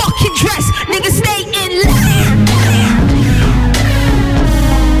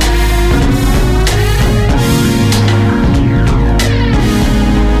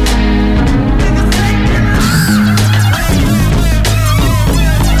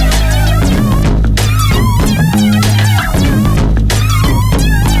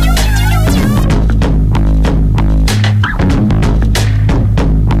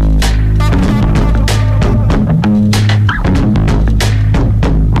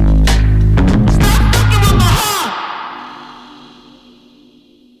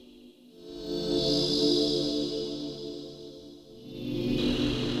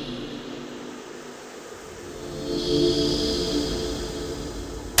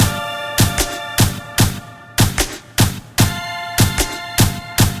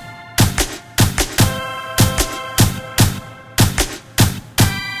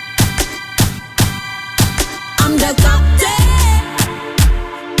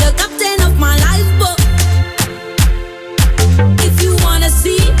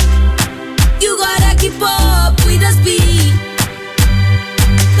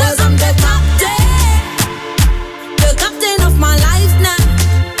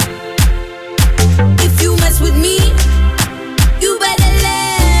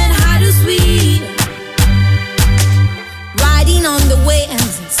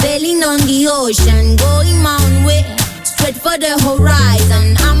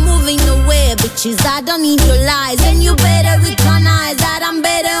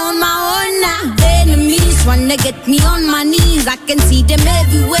me on my knees. I can see them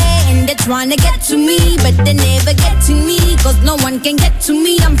everywhere and they're trying to get to me, but they never get to me, cause no one can get to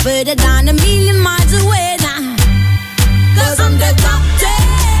me. I'm further down 1,000,000 miles away now, cause I'm the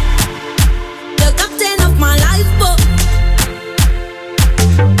captain of my lifeboat.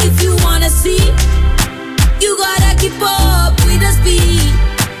 If you wanna see, you gotta keep up with the speed,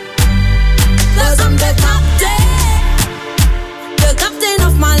 cause I'm the captain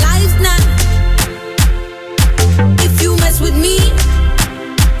of my life now. If you mess with me,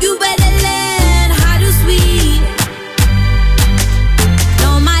 you better learn how to swim.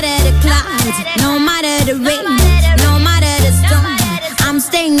 No matter the clouds, no matter the rain, no matter the storm, I'm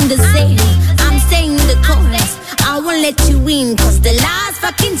staying the same, I'm staying the course. I won't let you in, cause the last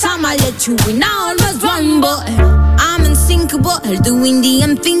fucking time I let you in, I almost won, but I'm unsinkable, doing the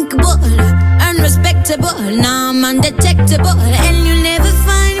unthinkable, unrespectable, now I'm undetectable, and you'll never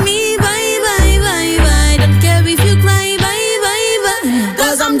find me, bye, bye, bye, bye. Don't care if you cry, bye, bye, bye,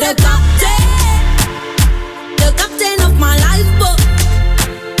 cause I'm the captain of my lifeboat.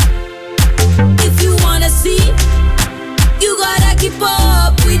 If you wanna see, you gotta keep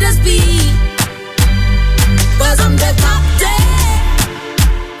up with the speed, cause I'm the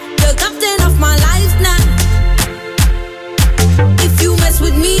captain of my life now. If you mess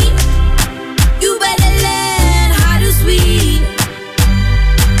with me, you better learn how to swim.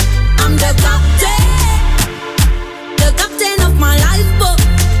 I'm the captain of my lifeboat.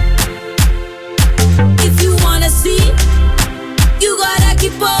 If you wanna see, you gotta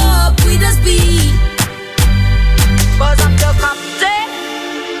keep up with the speed, cause I'm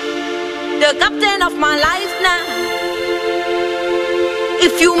the captain of my life now.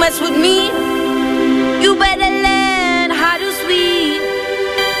 If you mess with me, you better learn how to swim.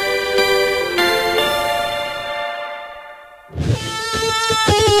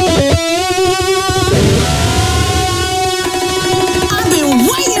 I've been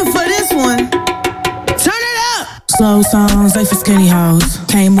waiting for this one. Turn it up. Slow songs, they for skinny hoes.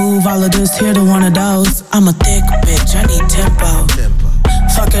 Can't move all of this here to one of those. I'm a thick bitch, I need tempo.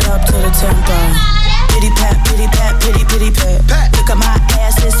 Fuck it up to the tempo. Pity pat, pity pat, pity pity pat. Look at my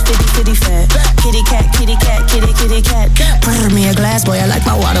ass, it's fitty fitty fat. Kitty cat, kitty cat, kitty kitty cat. Pour me a glass, boy, I like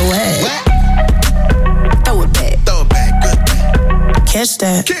my water wet. Throw it back, good back. Catch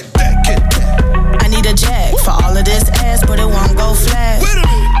that, get that, get that. I need a jack for all of this ass, but it won't go flat.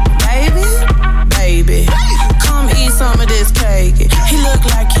 Baby, come eat some of this cake. He look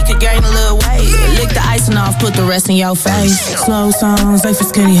like he could gain a little weight. Lick the icing off, put the rest in your face. Slow songs, they for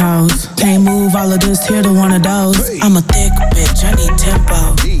skinny hoes. Can't move all of this here to one of those. I'm a thick bitch, I need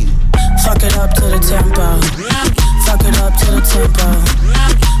tempo. Fuck it up to the tempo. Fuck it up to the tempo.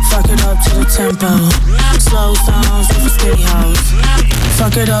 Fuck it up to the tempo. Slow songs, they for skinny hoes.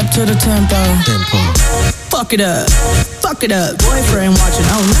 Fuck it up to the tempo. Fuck it up. Fuck it up. Boyfriend watching,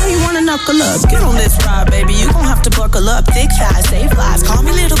 oh now you wanna knuckle up. Get on this ride, baby, you gon' have to buckle up. Thick thighs, save lives, call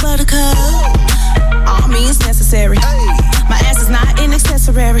me little buttercup. All means necessary. My ass is not an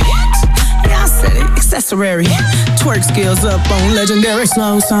accessory. Yeah, I said it, accessory. Twerk skills up on legendary.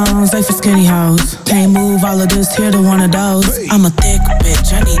 Slow songs, they for skinny hoes. Can't move all of this here to one of those. I'm a thick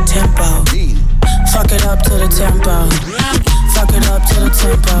bitch, I need tempo. Fuck it up to the tempo. Fuck it up to the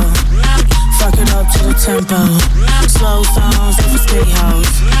tempo. Fuck it up to the tempo. Slow songs, they for skinny hoes.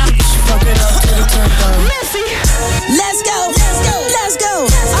 Fuck it up to the tempo. Let's go, let's go, let's go.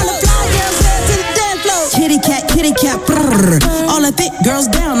 All the fly girls head to the dance floor. Kitty cat, brrr. All the thick girls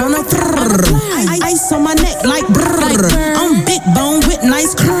down on the brrr. Ice on my neck like brrr. I'm big bone with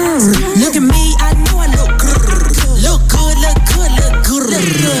nice curves. Look at me, I know I look grrr. Look good, look good, look good.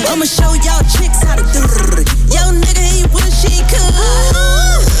 I'ma show y'all chicks how to do. Yo nigga, he wish he could.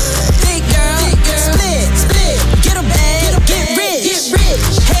 Big girl, split, get a bag, get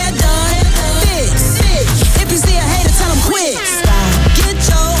rich, hair done, fix. If you see a hater, tell him quit. Get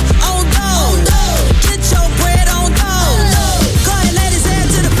your own dough, get your bread on dough. Go ahead, ladies, head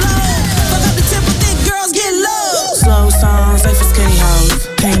to the floor. Fuck up the temple, thick girls get low. Slow songs, they for skinny hoes.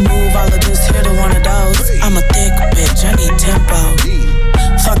 Can't move all of this here to one of those. I'm a thick bitch, I need tempo.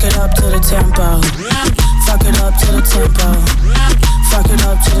 Fuck it up to the tempo. Fuck it up to the tempo. Fuck it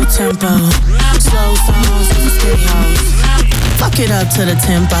up to the tempo. Slow songs, they for skinny hoes. Fuck it up to the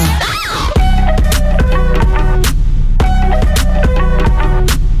tempo.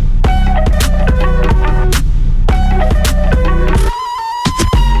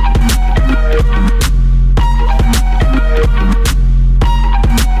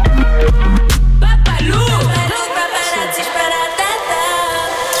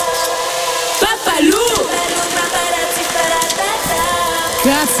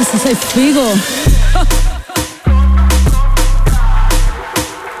 Grazie, sei figo.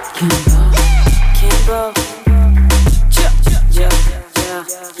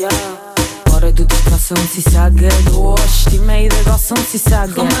 gasse und sie sagen, du hast immer in der Gasse und sie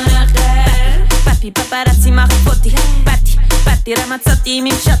sagen, komm mal her. Papi, paparazzi machen Fotos. Patti, ramazzati in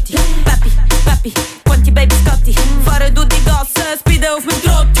meinem Schatti. Papi, quanti baby scotti. Fare tu die Gasse, spide auf mein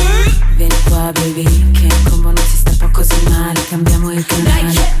Trotti. Vieni qua baby, che in combo non si sta un po' così male. Cambiamo il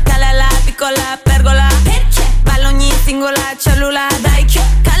canale. Cala la piccola pergola. Perché? Balla ogni singola cellula. Dai che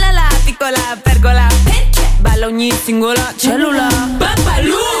cala la piccola pergola. Perché? Balla ogni singola cellula.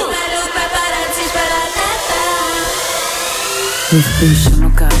 Papalù. Ich bin schon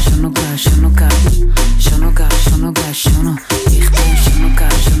noch geil, schon noch geil, schon noch geil. Schon noch geil, schon noch geil, schon noch. Ich bin schon noch geil,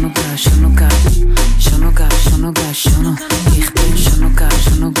 schon noch geil, schon noch geil. Schon noch geil, schon noch geil, schon noch. Ich bin schon noch geil,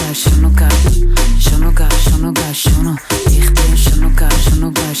 schon noch geil, schon noch geil. Schon noch geil, schon noch geil, schon noch. Ich bin schon noch geil, schon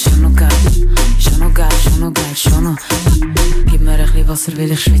noch geil, schon noch geil. Schon noch geil, schon noch geil, schon noch. Gib mir ein bisschen Wasser,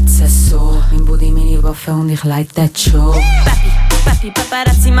 weil ich schwitze so. Mein Booty, meine Waffe und ich leite das schon. Papi,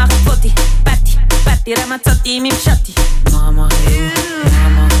 paparazzi machen Fotos. Patti, ramazzati in meinem Schatti.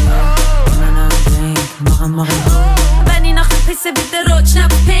 Mach wenn ich nach der Pisse bitte rot,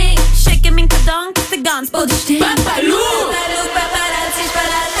 schnapp pink. Shake min Kadon, dass der ganz Body steht. Papalou, paparazzi,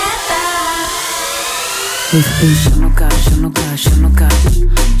 sparatata. Ich bin schon noch geil, schon noch geil, schon noch geil.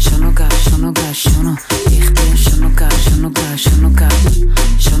 Schon noch geil, schon noch geil, schon noch. Ich bin schon noch geil, schon noch geil, schon noch geil.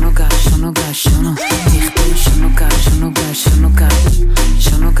 Schon noch geil, schon noch geil, schon noch. Ich bin schon noch geil, schon noch geil, schon noch geil.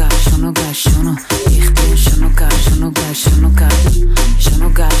 Schon noch geil, schon noch geil, schon noch. Ich bin schon noch geil, schon noch geil, schon noch geil. Schon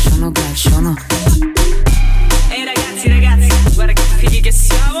noch geil, schon noch geil, schon noch. Ehi ragazzi, guarda che fighi che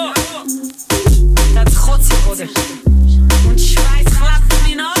siamo. Das Kotze, oder? Und Schweiß klappt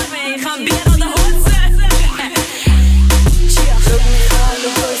in Arme. Ich hab Bier an der Hose. Look me an,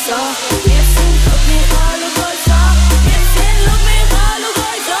 look us an. Jetzt look me an, look us an. Jetzt look me an, look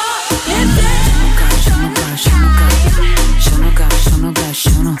us an. Schon noch geil, schon noch geil. Schon noch geil, schon noch geil,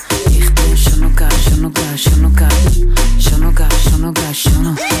 schon noch. Ich bin schon noch geil, schon noch geil, schon noch geil. Schon noch geil, schon noch geil, schon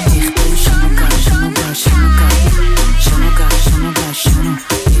noch. Ich bin schon noch geil, schon noch geil, schon noch geil. Schon noch geil, schon noch geil, schon noch.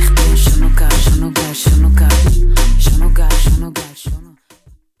 Ich bin schon noch geil, schon noch geil, schon noch geil. Schon noch geil, schon noch geil, schon noch.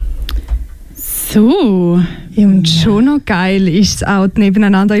 So, und schon noch geil ist es auch,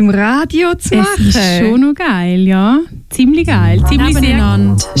 nebeneinander im Radio zu machen. Es ist schon noch geil, ja. Ziemlich geil. Ziemlich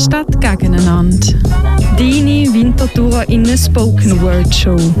Nebeneinander, statt gegeneinander. Deine Wintertour in eine Spoken Word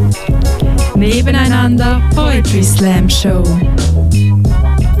Show. Nebeneinander Poetry Slam Show.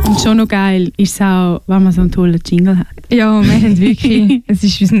 Und schon noch geil ist es auch, wenn man so einen tollen Jingle hat. Ja, wir haben wirklich, es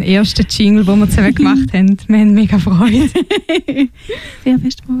ist unser erster Jingle, den wir zusammen gemacht haben. Wir haben mega Freude. Sehr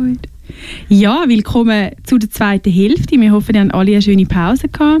fest Freude. Ja, willkommen zu der zweiten Hälfte. Wir hoffen, ihr habt alle eine schöne Pause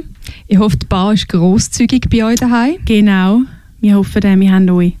gehabt. Ich hoffe, die Bar ist grosszügig bei euch daheim. Genau. Wir hoffen, wir haben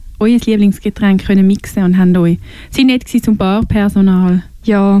euch euer Lieblingsgetränk können mixen und haben euch. Sie nett gewesen zum Barpersonal.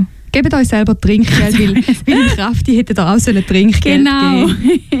 Ja, gebt euch selber Trinkgeld, weil in Krafti hätte ihr auch Trinkgeld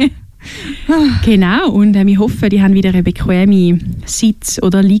geben. Genau, und wir hoffen, die haben wieder eine bequeme Sitz-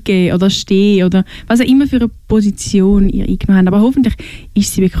 oder Liege- oder Steh- oder was auch immer für eine Position ihr eingenommen habt. Aber hoffentlich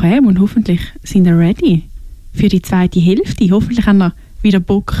ist sie bequem und hoffentlich sind ihr ready für die zweite Hälfte. Hoffentlich haben wir wieder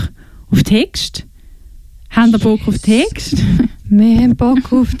Bock auf Text. Haben ihr Bock auf Text? Wir haben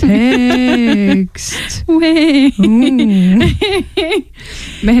Bock auf Text.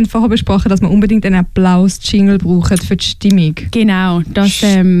 Wir haben vorher besprochen, dass wir unbedingt einen Applaus-Jingle brauchen für die Stimmung. Genau.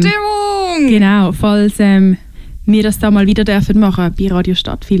 Stimmung! Genau, falls wir das da mal wieder dürfen machen bei Radio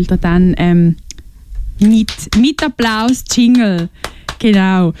Stadtfilter, dann mit Applaus-Jingle.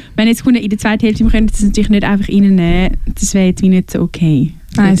 Genau. Wenn jetzt in der zweiten Hälfte, wir können das natürlich nicht einfach reinnehmen, das wäre jetzt wie nicht so okay.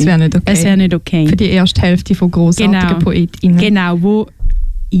 Nein, es wäre nicht okay. Es wäre nicht okay. Für die erste Hälfte von grossartigen PoetInnen. Genau, wo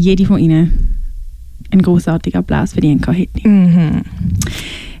jede von ihnen einen grossartigen Applaus verdient hätte. Mhm.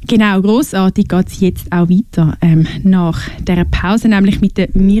 Genau, grossartig geht es jetzt auch weiter nach dieser Pause, nämlich mit der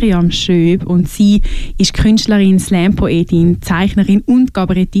Miriam Schöb. Und sie ist Künstlerin, Slam-Poetin, Zeichnerin und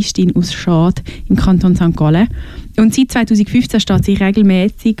Kabarettistin aus Schaad im Kanton St. Gallen. Und seit 2015 steht sie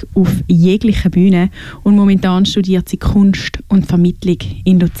regelmäßig auf jeglichen Bühnen und momentan studiert sie Kunst und Vermittlung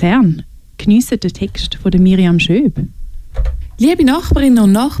in Luzern. Geniessen den Text von der Miriam Schöb. Liebe Nachbarinnen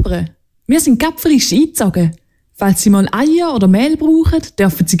und Nachbarn, wir sind gerade frisch eingezogen. Falls Sie mal Eier oder Mehl brauchen,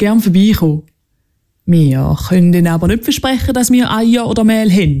 dürfen Sie gerne vorbeikommen. Wir können Ihnen aber nicht versprechen, dass wir Eier oder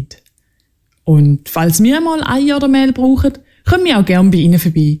Mehl haben. Und falls wir mal Eier oder Mehl brauchen, kommen wir auch gerne bei Ihnen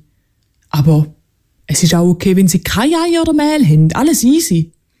vorbei. Aber es ist auch okay, wenn Sie keine Eier oder Mehl haben. Alles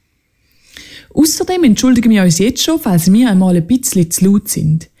easy. Außerdem entschuldigen wir uns jetzt schon, falls wir einmal ein bisschen zu laut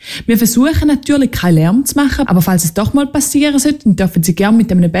sind. Wir versuchen natürlich keinen Lärm zu machen, aber falls es doch mal passieren sollte, dann dürfen Sie gerne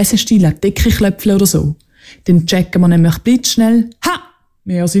mit einem Besenstiel an die Decke klopfen oder so. Dann checken wir nämlich blitzschnell, ha,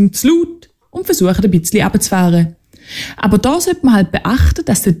 wir sind zu laut. und versuchen ein bisschen runterzufahren. Aber da sollte man halt beachten,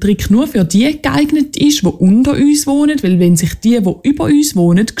 dass der Trick nur für die geeignet ist, die unter uns wohnen, weil wenn sich die über uns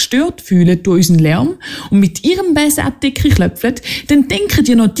wohnen, gestört fühlen durch unseren Lärm und mit ihrem Besen an die Decke klopfen, dann denken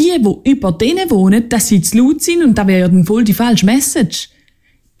ja noch die über denen wohnen, dass sie zu laut sind und das wäre dann voll die falsche Message.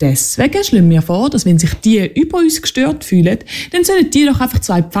 Deswegen schlagen wir vor, dass wenn sich die über uns gestört fühlen, dann sollen die doch einfach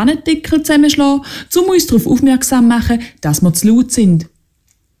 2 Pfannendeckel zusammenschlagen, um uns darauf aufmerksam zu machen, dass wir zu laut sind.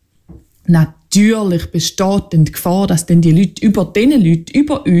 Natürlich besteht dann die Gefahr, dass dann die Leute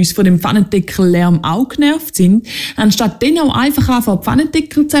über uns von dem Pfannendeckellärm auch genervt sind. Anstatt dann auch einfach anfangen,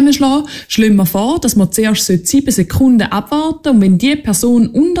 Pfannendeckel zusammenschlagen, schlagen wir vor, dass man zuerst 7 Sekunden abwarten und wenn die Person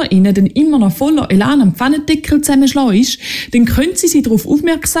unter ihnen dann immer noch voller Elan am Pfannendeckel zusammenschlagen ist, dann können sie darauf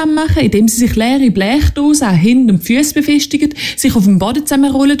aufmerksam machen, indem sie sich leere Blechdosen an Händen und Füßen befestigen, sich auf dem Boden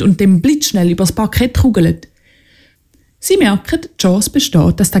zusammenrollen und dann blitzschnell übers Parkett kugeln. Sie merken, die Chance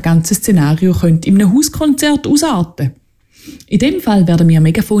besteht, dass das ganze Szenario in einem Hauskonzert ausarten könnte. In dem Fall werden wir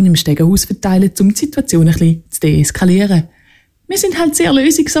Megafon im Stegenhaus verteilen, um die Situation ein bisschen zu deeskalieren. Wir sind halt sehr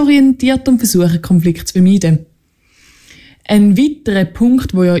lösungsorientiert und versuchen, Konflikte zu vermeiden. Ein weiterer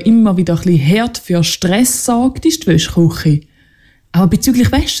Punkt, der ja immer wieder ein bisschen hart für Stress sorgt, ist die Wäschküche. Aber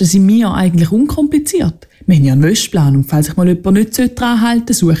bezüglich Wäsche sind wir eigentlich unkompliziert. Wir haben ja einen Wäschplan und falls sich mal jemand nicht daran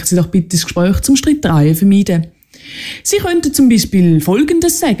halten sollte, suchen Sie doch bitte das Gespräch zum Streitereien vermeiden. Sie könnten zum Beispiel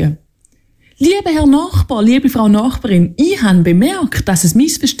Folgendes sagen. Lieber Herr Nachbar, liebe Frau Nachbarin, ich habe bemerkt, dass ein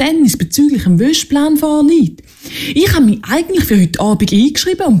Missverständnis bezüglich dem Wäschplan vorliegt. Ich habe mich eigentlich für heute Abend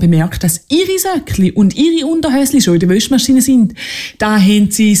eingeschrieben und bemerkt, dass Ihre Söckli und Ihre Unterhösli schon in der Wäschmaschine sind. Da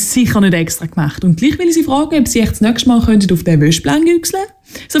haben Sie sicher nicht extra gemacht. Und gleich will ich Sie fragen, ob Sie echt das nächste Mal auf den Wäschplan güchseln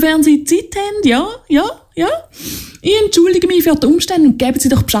könnten. Sofern Sie Zeit haben, ja. Ich entschuldige mich für die Umstände und geben Sie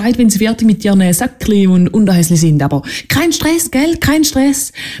doch Bescheid, wenn Sie fertig mit Ihren Söckli und Unterhösli sind. Aber kein Stress, gell? Kein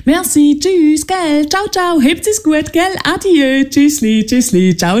Stress. Merci, tschüss, gell? Ciao, ciao. Habt es gut, gell? Adieu,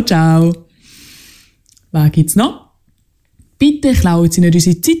 tschüssli, ciao, ciao. Was gibt's noch? Bitte klauen Sie nicht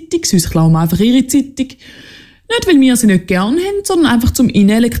unsere Zeitung, sonst klauen wir einfach Ihre Zeitung. Nicht, weil wir sie nicht gern haben, sondern einfach um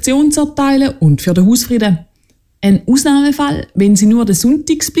Ihnen eine Lektion zu erteilen und für den Hausfrieden. Ein Ausnahmefall, wenn Sie nur den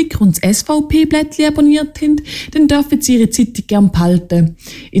Sonntagsblick und das SVP-Blättchen abonniert haben, dann dürfen Sie Ihre Zeitung gerne behalten.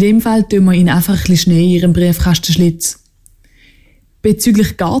 In dem Fall tun wir Ihnen einfach ein bisschen Schnee in Ihren Briefkastenschlitz.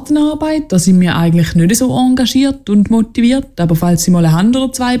 Bezüglich Gartenarbeit, da sind wir eigentlich nicht so engagiert und motiviert, aber falls Sie mal eine Hand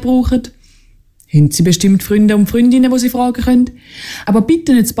oder 2 brauchen, haben Sie bestimmt Freunde und Freundinnen, die Sie fragen können. Aber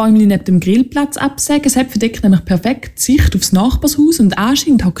bitte nicht das Bäumchen neben dem Grillplatz absägen. Es hat verdeckt nämlich perfekt die Sicht aufs Nachbarshaus und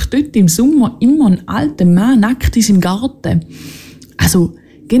anscheinend hockt dort im Sommer immer ein alter Mann nackt in seinem Garten. Also,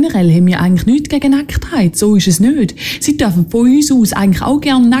 generell haben wir eigentlich nichts gegen Nacktheit, so ist es nicht. Sie dürfen von uns aus eigentlich auch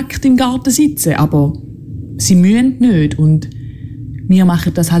gerne nackt im Garten sitzen, aber sie müssen nicht und wir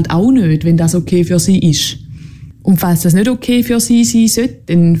machen das halt auch nicht, wenn das okay für sie ist. Und falls das nicht okay für sie sein sollte,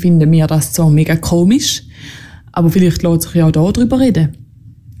 dann finden wir das zwar mega komisch, aber vielleicht lässt sich ja auch darüber reden.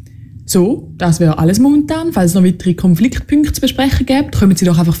 So, das wäre alles momentan. Falls es noch weitere Konfliktpunkte zu besprechen gibt, kommen Sie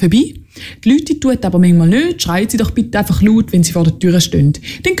doch einfach vorbei. Die Leute tun aber manchmal nicht, schreien Sie doch bitte einfach laut, wenn Sie vor der Tür stehen.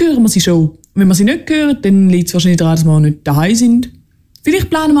 Dann hören wir sie schon. Und wenn wir sie nicht hören, dann liegt es wahrscheinlich daran, dass wir nicht daheim sind. Vielleicht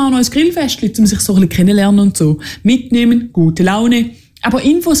planen wir auch noch ein Grillfestchen, um sich so ein bisschen kennenlernen und so. Mitnehmen, gute Laune. Aber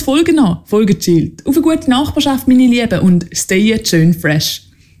Infos folgen noch. Folgt Schild. Auf eine gute Nachbarschaft, meine Lieben, und stay schön fresh.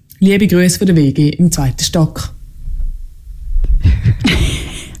 Liebe Grüße von der WG im 2. Stock.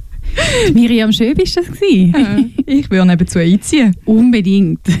 Miriam Schöb war das? Ja, ich würde nebenzu einziehen.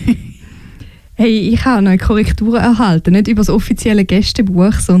 Unbedingt. Hey, ich habe eine Korrektur erhalten, nicht über das offizielle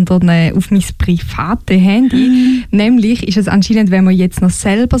Gästebuch, sondern auf mein privates Handy. Nämlich ist es anscheinend, wenn man jetzt noch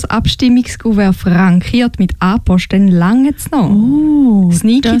selber das Abstimmungskuvert frankiert mit A-Post, dann lange es noch. Oh,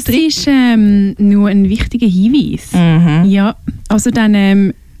 Sneaky das Trick. Ist nur ein wichtiger Hinweis. Mhm. Ja, also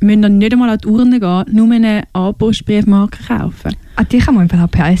dann müssen wir nicht einmal an die Urne gehen, nur eine A-Post-Briefmarke kaufen. Die kann man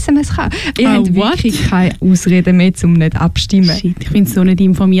einfach per SMS kaufen. Ich habe wirklich keine Ausrede mehr, um nicht abstimmen. Shit, ich bin so nicht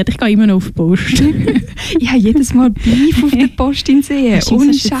informiert. Ich gehe immer noch auf die Post. Ich habe jedes Mal Beef auf der Post sehen.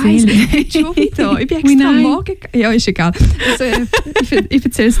 Ohne Scheiß. Schon wieder. Ich bin extra am Morgen... Ja, ist egal. Also, ich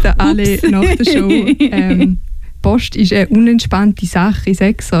erzähle es dir alle nach der Show. Post ist eine unentspannte Sache, ich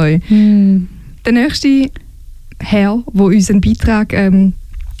sage es euch. Der nächste Herr, der unseren Beitrag...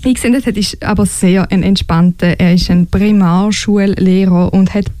 eingesendet hat, ist aber sehr ein entspannter. Er ist ein Primarschullehrer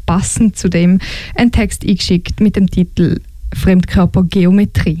und hat passend zu dem einen Text eingeschickt mit dem Titel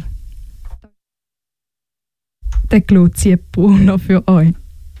Fremdkörpergeometrie. Der Claude Ziehbrunner für euch.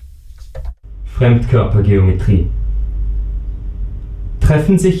 Fremdkörpergeometrie.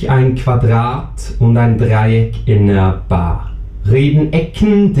 Treffen sich ein Quadrat und ein Dreieck in einer Bar. reden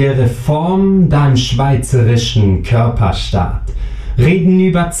Ecken der Reform da im schweizerischen Körperstaat. Reden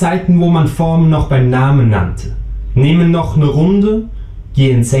über Zeiten, wo man Formen noch beim Namen nannte. Nehmen noch eine Runde,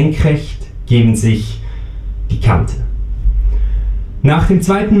 gehen senkrecht, geben sich die Kante. Nach dem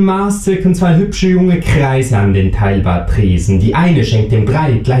zweiten Maß zirkeln zwei hübsche junge Kreise an den Teilbartresen. Die eine schenkt dem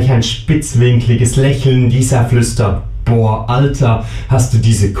Brei gleich ein spitzwinkliges Lächeln, dieser flüstert: Boah, Alter, hast du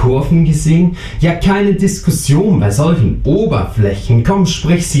diese Kurven gesehen? Ja, keine Diskussion bei solchen Oberflächen. Komm,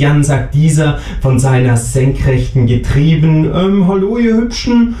 sprich sie an, sagt dieser, von seiner Senkrechten getrieben. Hallo, ihr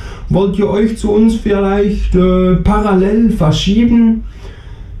Hübschen, wollt ihr euch zu uns vielleicht parallel verschieben?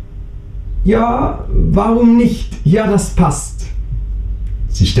 Ja, warum nicht? Ja, das passt.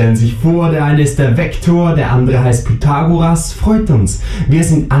 Sie stellen sich vor, der eine ist der Vektor, der andere heißt Pythagoras. Freut uns. Wir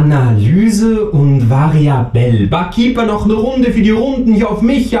sind Analyse und Variabel. Barkeeper, noch eine Runde für die Runden, hier auf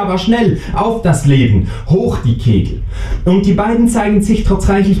mich, aber schnell, auf das Leben, hoch die Kegel. Und die beiden zeigen sich trotz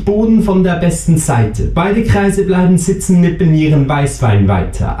reichlich Boden von der besten Seite. Beide Kreise bleiben sitzen, nippen ihren Weißwein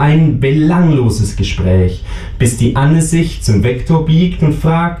weiter. Ein belangloses Gespräch, bis die Anne sich zum Vektor biegt und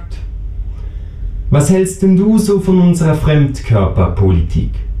fragt: Was hältst denn du so von unserer Fremdkörperpolitik?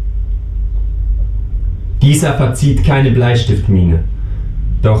 Dieser verzieht keine Bleistiftmiene.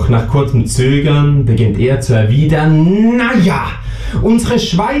 Doch nach kurzem Zögern beginnt er zu erwidern: Naja, unsere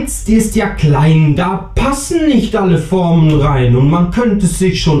Schweiz, die ist ja klein, da passen nicht alle Formen rein und man könnte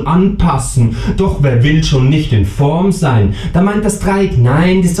sich schon anpassen. Doch wer will schon nicht in Form sein? Da meint das Dreieck: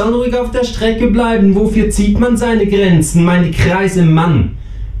 Nein, die sollen ruhig auf der Strecke bleiben. Wofür zieht man seine Grenzen? Meint die Kreise: Mann,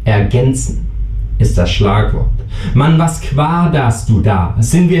 ergänzen ist das Schlagwort. Mann, was quaderst du da?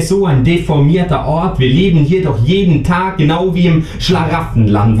 Sind wir so ein deformierter Ort? Wir leben hier doch jeden Tag genau wie im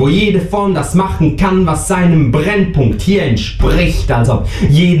Schlaraffenland, wo jede Form das machen kann, was seinem Brennpunkt hier entspricht, als ob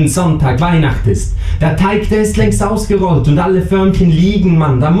jeden Sonntag Weihnacht ist. Der Teig, der ist längst ausgerollt und alle Förmchen liegen,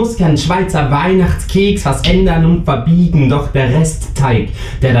 Mann. Da muss kein Schweizer Weihnachtskeks was ändern und verbiegen, doch der Restteig,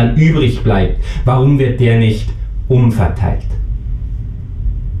 der dann übrig bleibt, warum wird der nicht umverteilt?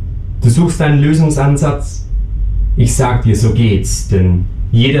 Du suchst einen Lösungsansatz? Ich sag dir, so geht's, denn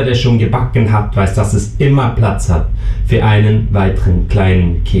jeder, der schon gebacken hat, weiß, dass es immer Platz hat für einen weiteren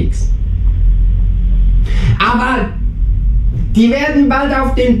kleinen Keks. Aber die werden bald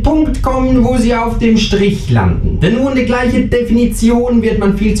auf den Punkt kommen, wo sie auf dem Strich landen. Denn ohne gleiche Definition wird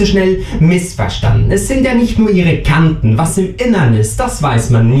man viel zu schnell missverstanden. Es sind ja nicht nur ihre Kanten, was im Innern ist, das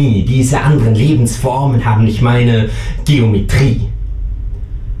weiß man nie. Diese anderen Lebensformen haben nicht meine Geometrie.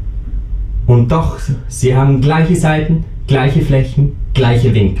 Und doch, sie haben gleiche Seiten, gleiche Flächen,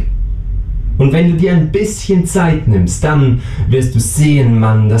 gleiche Winkel. Und wenn du dir ein bisschen Zeit nimmst, dann wirst du sehen,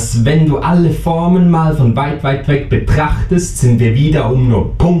 Mann, dass wenn du alle Formen mal von weit, weit weg betrachtest, sind wir wiederum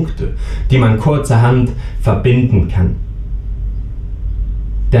nur Punkte, die man kurzerhand verbinden kann.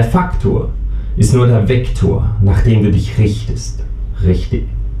 Der Faktor ist nur der Vektor, nach dem du dich richtest. Richtig.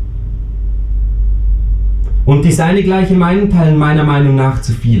 Und die seine gleiche Meinung teilen meiner Meinung nach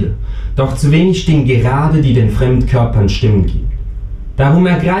zu viele. Doch zu wenig stehen gerade, die den Fremdkörpern Stimmen geben. Darum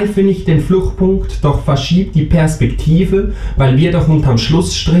ergreife nicht den Fluchtpunkt, doch verschieb die Perspektive, weil wir doch unterm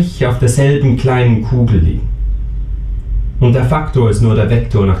Schlussstrich auf derselben kleinen Kugel liegen. Und der Faktor ist nur der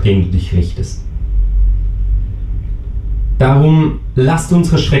Vektor, nach dem du dich richtest. Darum lasst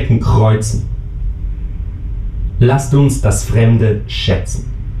unsere Schrecken kreuzen. Lasst uns das Fremde schätzen.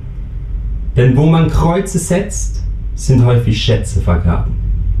 Denn wo man Kreuze setzt, sind häufig Schätze vergraben.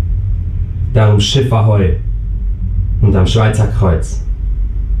 Darum Schiff Ahoi und am Schweizer Kreuz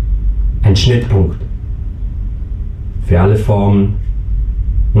ein Schnittpunkt für alle Formen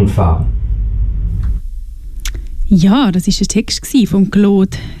und Farben. Ja, das war der Text von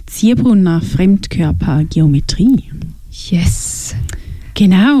Claude Ziehbrunner, Fremdkörper, Geometrie. Yes!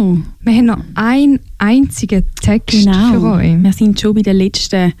 Genau. Wir haben noch einen einzigen Text für euch. Wir sind schon bei der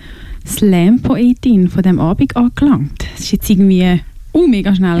letzten Slam-Poetin von diesem Abend angelangt. Es ist jetzt irgendwie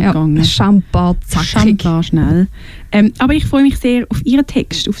mega schnell gegangen. Schambar schnell. Aber ich freue mich sehr auf ihren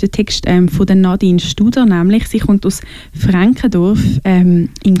Text, auf den Text von der Nadine Studer, nämlich sie kommt aus Frankendorf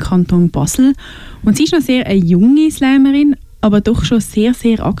im Kanton Basel und sie ist noch sehr eine junge Slammerin, aber doch schon sehr,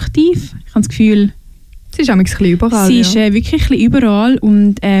 sehr aktiv. Ich habe das Gefühl, sie ist ein bisschen überall. Sie ist wirklich ein bisschen überall.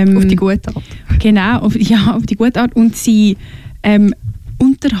 Und, auf die gute Art. Genau, auf die gute Art. Und sie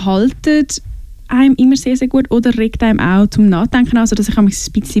unterhaltet einem immer sehr, sehr gut oder regt einem auch zum Nachdenken an, sodass ich ein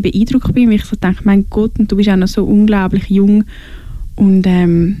bisschen beeindruckt bin, weil ich so denke, mein Gott, und du bist auch noch so unglaublich jung und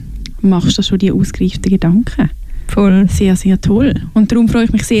machst da schon die ausgereiften Gedanken. Voll. Sehr, sehr toll. Und darum freue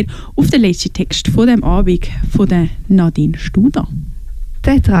ich mich sehr auf den letzten Text von diesem Abend von der Nadine Studer.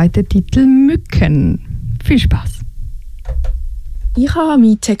 Der trägt den Titel Mücken. Viel Spaß. Ich habe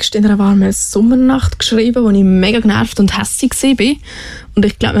meinen Text in einer warmen Sommernacht geschrieben, wo ich mega genervt und hässig war. Und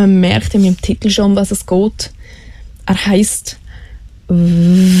ich glaube, man merkt in meinem Titel schon, um was es geht. Er heisst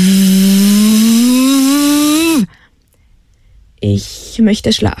Ich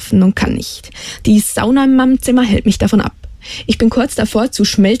möchte schlafen und kann nicht. Die Sauna in meinem Zimmer hält mich davon ab. Ich bin kurz davor zu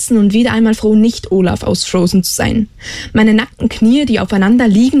schmelzen und wieder einmal froh, nicht Olaf aus Frozen zu sein. Meine nackten Knie, die aufeinander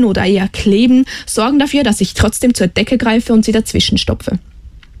liegen oder eher kleben, sorgen dafür, dass ich trotzdem zur Decke greife und sie dazwischen stopfe.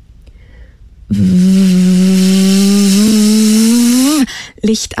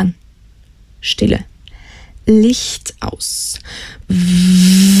 Licht an. Stille. Licht aus.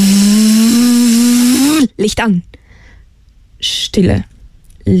 Licht an. Stille.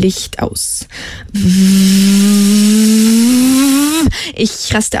 Licht aus.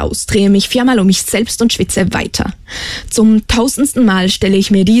 Ich raste aus, drehe mich 4-mal um mich selbst und schwitze weiter. Zum 1000. Mal stelle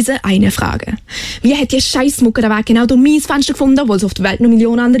ich mir diese eine Frage. Wie hat die Scheissmucke der Weg genau durch mein Fenster gefunden, obwohl es auf der Welt noch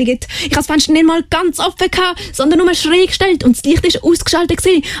Millionen andere gibt? Ich habe das Fenster nicht mal ganz offen gehabt, sondern nur schräg gestellt und das Licht ist ausgeschaltet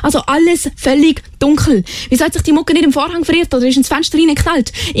gewesen. Also alles völlig dunkel. Wieso hat sich die Mucke nicht im Vorhang verirrt oder ist ins Fenster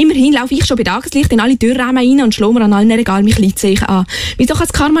reingeknallt? Immerhin laufe ich schon bei Tageslicht in alle Türrahmen rein und schlage mir an allen Regalen mich Lichtzeichen an. Wieso kann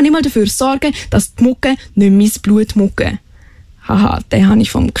das Karma nicht mal dafür sorgen, dass die Mucke nicht mein Blut mucke? Haha, den habe ich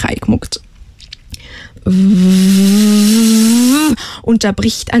vom Kai gemuckt.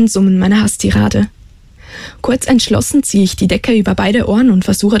 Unterbricht ein Summen meine Hasstirade. Kurz entschlossen ziehe ich die Decke über beide Ohren und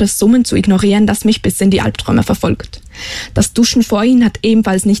versuche das Summen zu ignorieren, das mich bis in die Albträume verfolgt. Das Duschen vorhin hat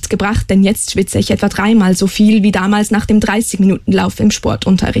ebenfalls nichts gebracht, denn jetzt schwitze ich etwa 3-mal so viel wie damals nach dem 30-Minuten-Lauf im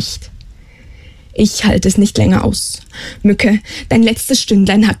Sportunterricht. Ich halte es nicht länger aus. Mücke, dein letztes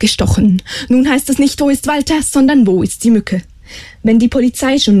Stündlein hat gestochen. Nun heißt es nicht, wo ist Walter, sondern wo ist die Mücke. Wenn die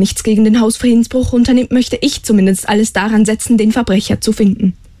Polizei schon nichts gegen den Hausfriedensbruch unternimmt, möchte ich zumindest alles daran setzen, den Verbrecher zu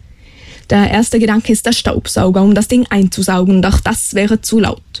finden. Der erste Gedanke ist der Staubsauger, um das Ding einzusaugen, doch das wäre zu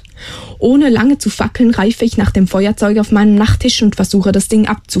laut. Ohne lange zu fackeln, greife ich nach dem Feuerzeug auf meinem Nachttisch und versuche, das Ding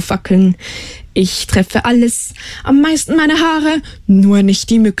abzufackeln. Ich treffe alles, am meisten meine Haare, nur nicht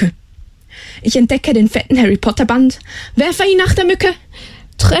die Mücke. Ich entdecke den fetten Harry-Potter-Band, werfe ihn nach der Mücke,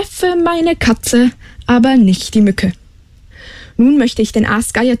 treffe meine Katze, aber nicht die Mücke. Nun möchte ich den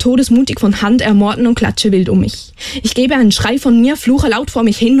Aasgeier todesmutig von Hand ermorden und klatsche wild um mich. Ich gebe einen Schrei von mir, fluche laut vor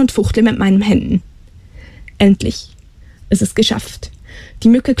mich hin und fuchtle mit meinen Händen. Endlich. Es ist geschafft. Die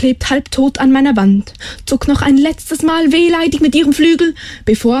Mücke klebt halbtot an meiner Wand, zuckt noch ein letztes Mal wehleidig mit ihrem Flügel,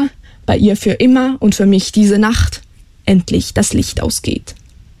 bevor bei ihr für immer und für mich diese Nacht endlich das Licht ausgeht.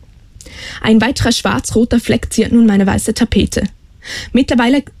 Ein weiterer schwarz-roter Fleck ziert nun meine weiße Tapete.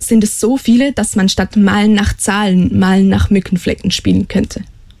 Mittlerweile sind es so viele, dass man statt Malen nach Zahlen, Malen nach Mückenflecken spielen könnte.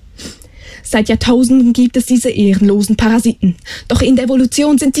 Seit Jahrtausenden gibt es diese ehrenlosen Parasiten. Doch in der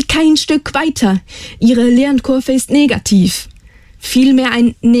Evolution sind sie kein Stück weiter. Ihre Lernkurve ist negativ. Vielmehr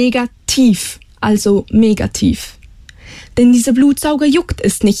ein Negativ, also Megativ. Denn dieser Blutsauger juckt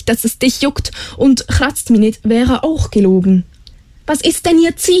es nicht, dass es dich juckt, und kratzt mich nicht, wäre auch gelogen. Was ist denn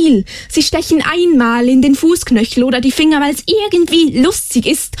Ihr Ziel? Sie stechen einmal in den Fußknöchel oder die Finger, weil es irgendwie lustig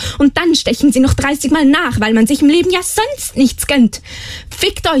ist, und dann stechen sie noch 30 Mal nach, weil man sich im Leben ja sonst nichts gönnt.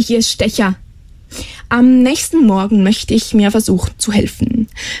 Fickt euch, ihr Stecher! Am nächsten Morgen möchte ich mir versuchen zu helfen.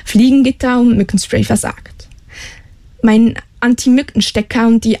 Fliegengitter und Mückenspray versagt. Mein Anti-Mückenstecker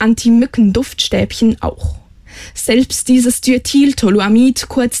und die Anti-Mücken-Duftstäbchen auch. Selbst dieses Diethyltoluamid,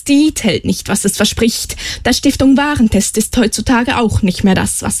 kurz DIET, hält nicht, was es verspricht. Der Stiftung Warentest ist heutzutage auch nicht mehr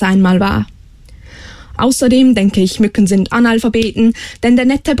das, was er einmal war. Außerdem denke ich, Mücken sind Analphabeten, denn der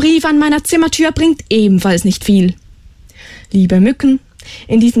nette Brief an meiner Zimmertür bringt ebenfalls nicht viel. Liebe Mücken,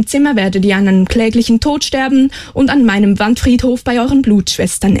 in diesem Zimmer werdet ihr an einem kläglichen Tod sterben und an meinem Wandfriedhof bei euren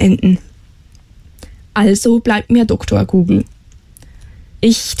Blutschwestern enden. Also bleibt mir Dr. Google.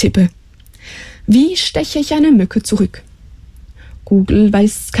 Ich tippe. Wie steche ich eine Mücke zurück? Google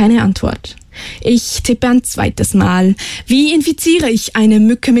weiß keine Antwort. Ich tippe ein zweites Mal. Wie infiziere ich eine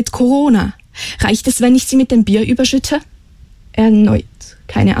Mücke mit Corona? Reicht es, wenn ich sie mit dem Bier überschütte? Erneut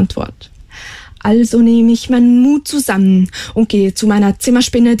keine Antwort. Also nehme ich meinen Mut zusammen und gehe zu meiner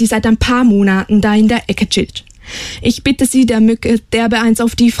Zimmerspinne, die seit ein paar Monaten da in der Ecke chillt. Ich bitte sie, der Mücke derbe eins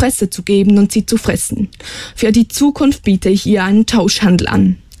auf die Fresse zu geben und sie zu fressen. Für die Zukunft biete ich ihr einen Tauschhandel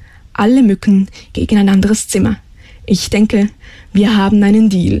an. Alle Mücken gegen ein anderes Zimmer. Ich denke, wir haben einen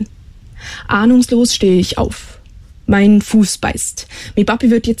Deal. Ahnungslos stehe ich auf. Mein Fuß beißt. Mi Papi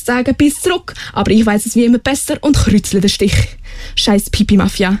wird jetzt sagen, bis zurück, aber ich weiß es wie immer besser und krützle den Stich. Scheiß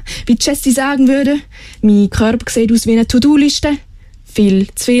Pipi-Mafia. Wie Jessie sagen würde, mein Körper sieht aus wie eine To-Do-Liste. Viel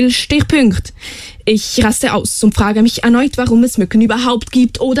zu viel Stichpunkt. Ich raste aus und frage mich erneut, warum es Mücken überhaupt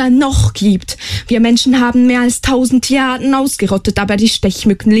gibt oder noch gibt. Wir Menschen haben mehr als 1000 Tierarten ausgerottet, aber die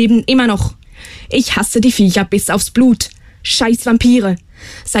Stechmücken leben immer noch. Ich hasse die Viecher bis aufs Blut. Scheiß Vampire.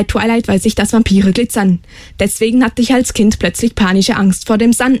 Seit Twilight weiß ich, dass Vampire glitzern. Deswegen hatte ich als Kind plötzlich panische Angst vor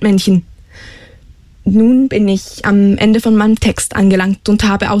dem Sandmännchen. Nun bin ich am Ende von meinem Text angelangt und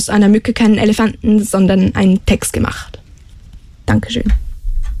habe aus einer Mücke keinen Elefanten, sondern einen Text gemacht. Dankeschön.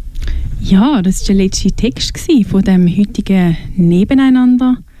 Ja, das war der letzte Text von dem heutigen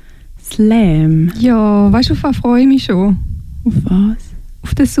Nebeneinander Slam. Ja, weißt du, auf was freue ich mich schon? Auf was?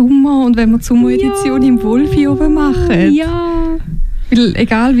 Auf den Sommer und wenn wir die Sommeredition im Wolfi oben machen. Ja. Weil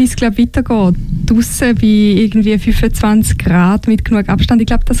egal wie es weitergeht, draussen bei irgendwie 25 Grad mit genug Abstand, ich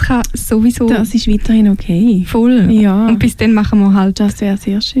glaube, das kann sowieso... Das ist weiterhin okay. Voll. Ja. Und bis dann machen wir halt... Das wäre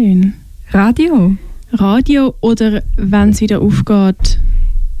sehr schön. Radio oder wenn es wieder aufgeht...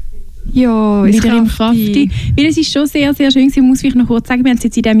 Ja, wieder im Krafti. Weil es ist schon sehr, sehr schön gewesen, muss ich noch kurz sagen, wir haben es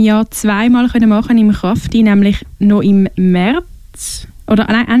jetzt in diesem Jahr zweimal machen im Krafti, nämlich noch im März, oder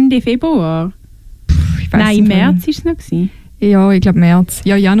nein, Ende Februar. Nein, im März war es noch gewesen. Ja, ich glaube März.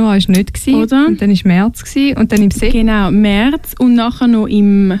 Ja, Januar war es nicht gewesen, oder? Und dann war März gewesen, und dann im September. Genau, März und nachher noch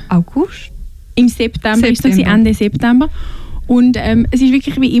im August. Im September ist es Ende September. Und es ist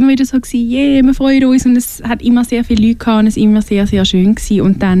wirklich wie immer wieder so gewesen, wir freuen uns, und es hat immer sehr viele Leute gehabt und es war immer sehr, sehr schön gewesen.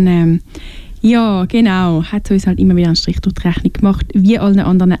 Und dann, ja genau, hat es uns halt immer wieder einen Strich durch die Rechnung gemacht, wie allen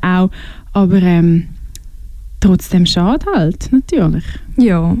anderen auch, aber trotzdem schade halt, natürlich.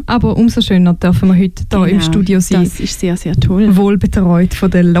 Ja, aber umso schöner dürfen wir heute hier im Studio sein. Das ist sehr, sehr toll. Wohlbetreut von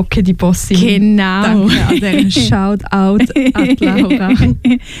der Locke die Bossin. Genau. Danke an den Shoutout an Laura.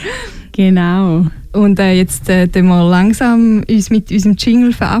 Genau. Und jetzt wir langsam uns mit unserem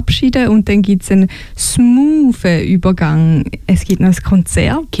Jingle verabschieden und dann gibt es einen smoothen Übergang. Es gibt noch ein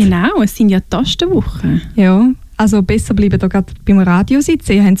Konzert. Genau, es sind ja Tastenwochen. Ja, also besser bleiben da gerade beim Radio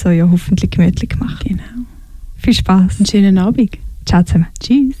sitzen. Ihr habt es ja hoffentlich gemütlich gemacht. Genau. Viel Spaß. Einen schönen Abend. Ciao zusammen.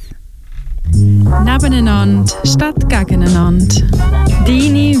 Tschüss. Nebeneinander, statt gegeneinander.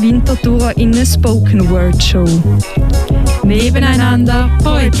 Deine Wintertour in eine Spoken Word Show. Nebeneinander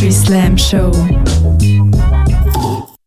Poetry Slam Show.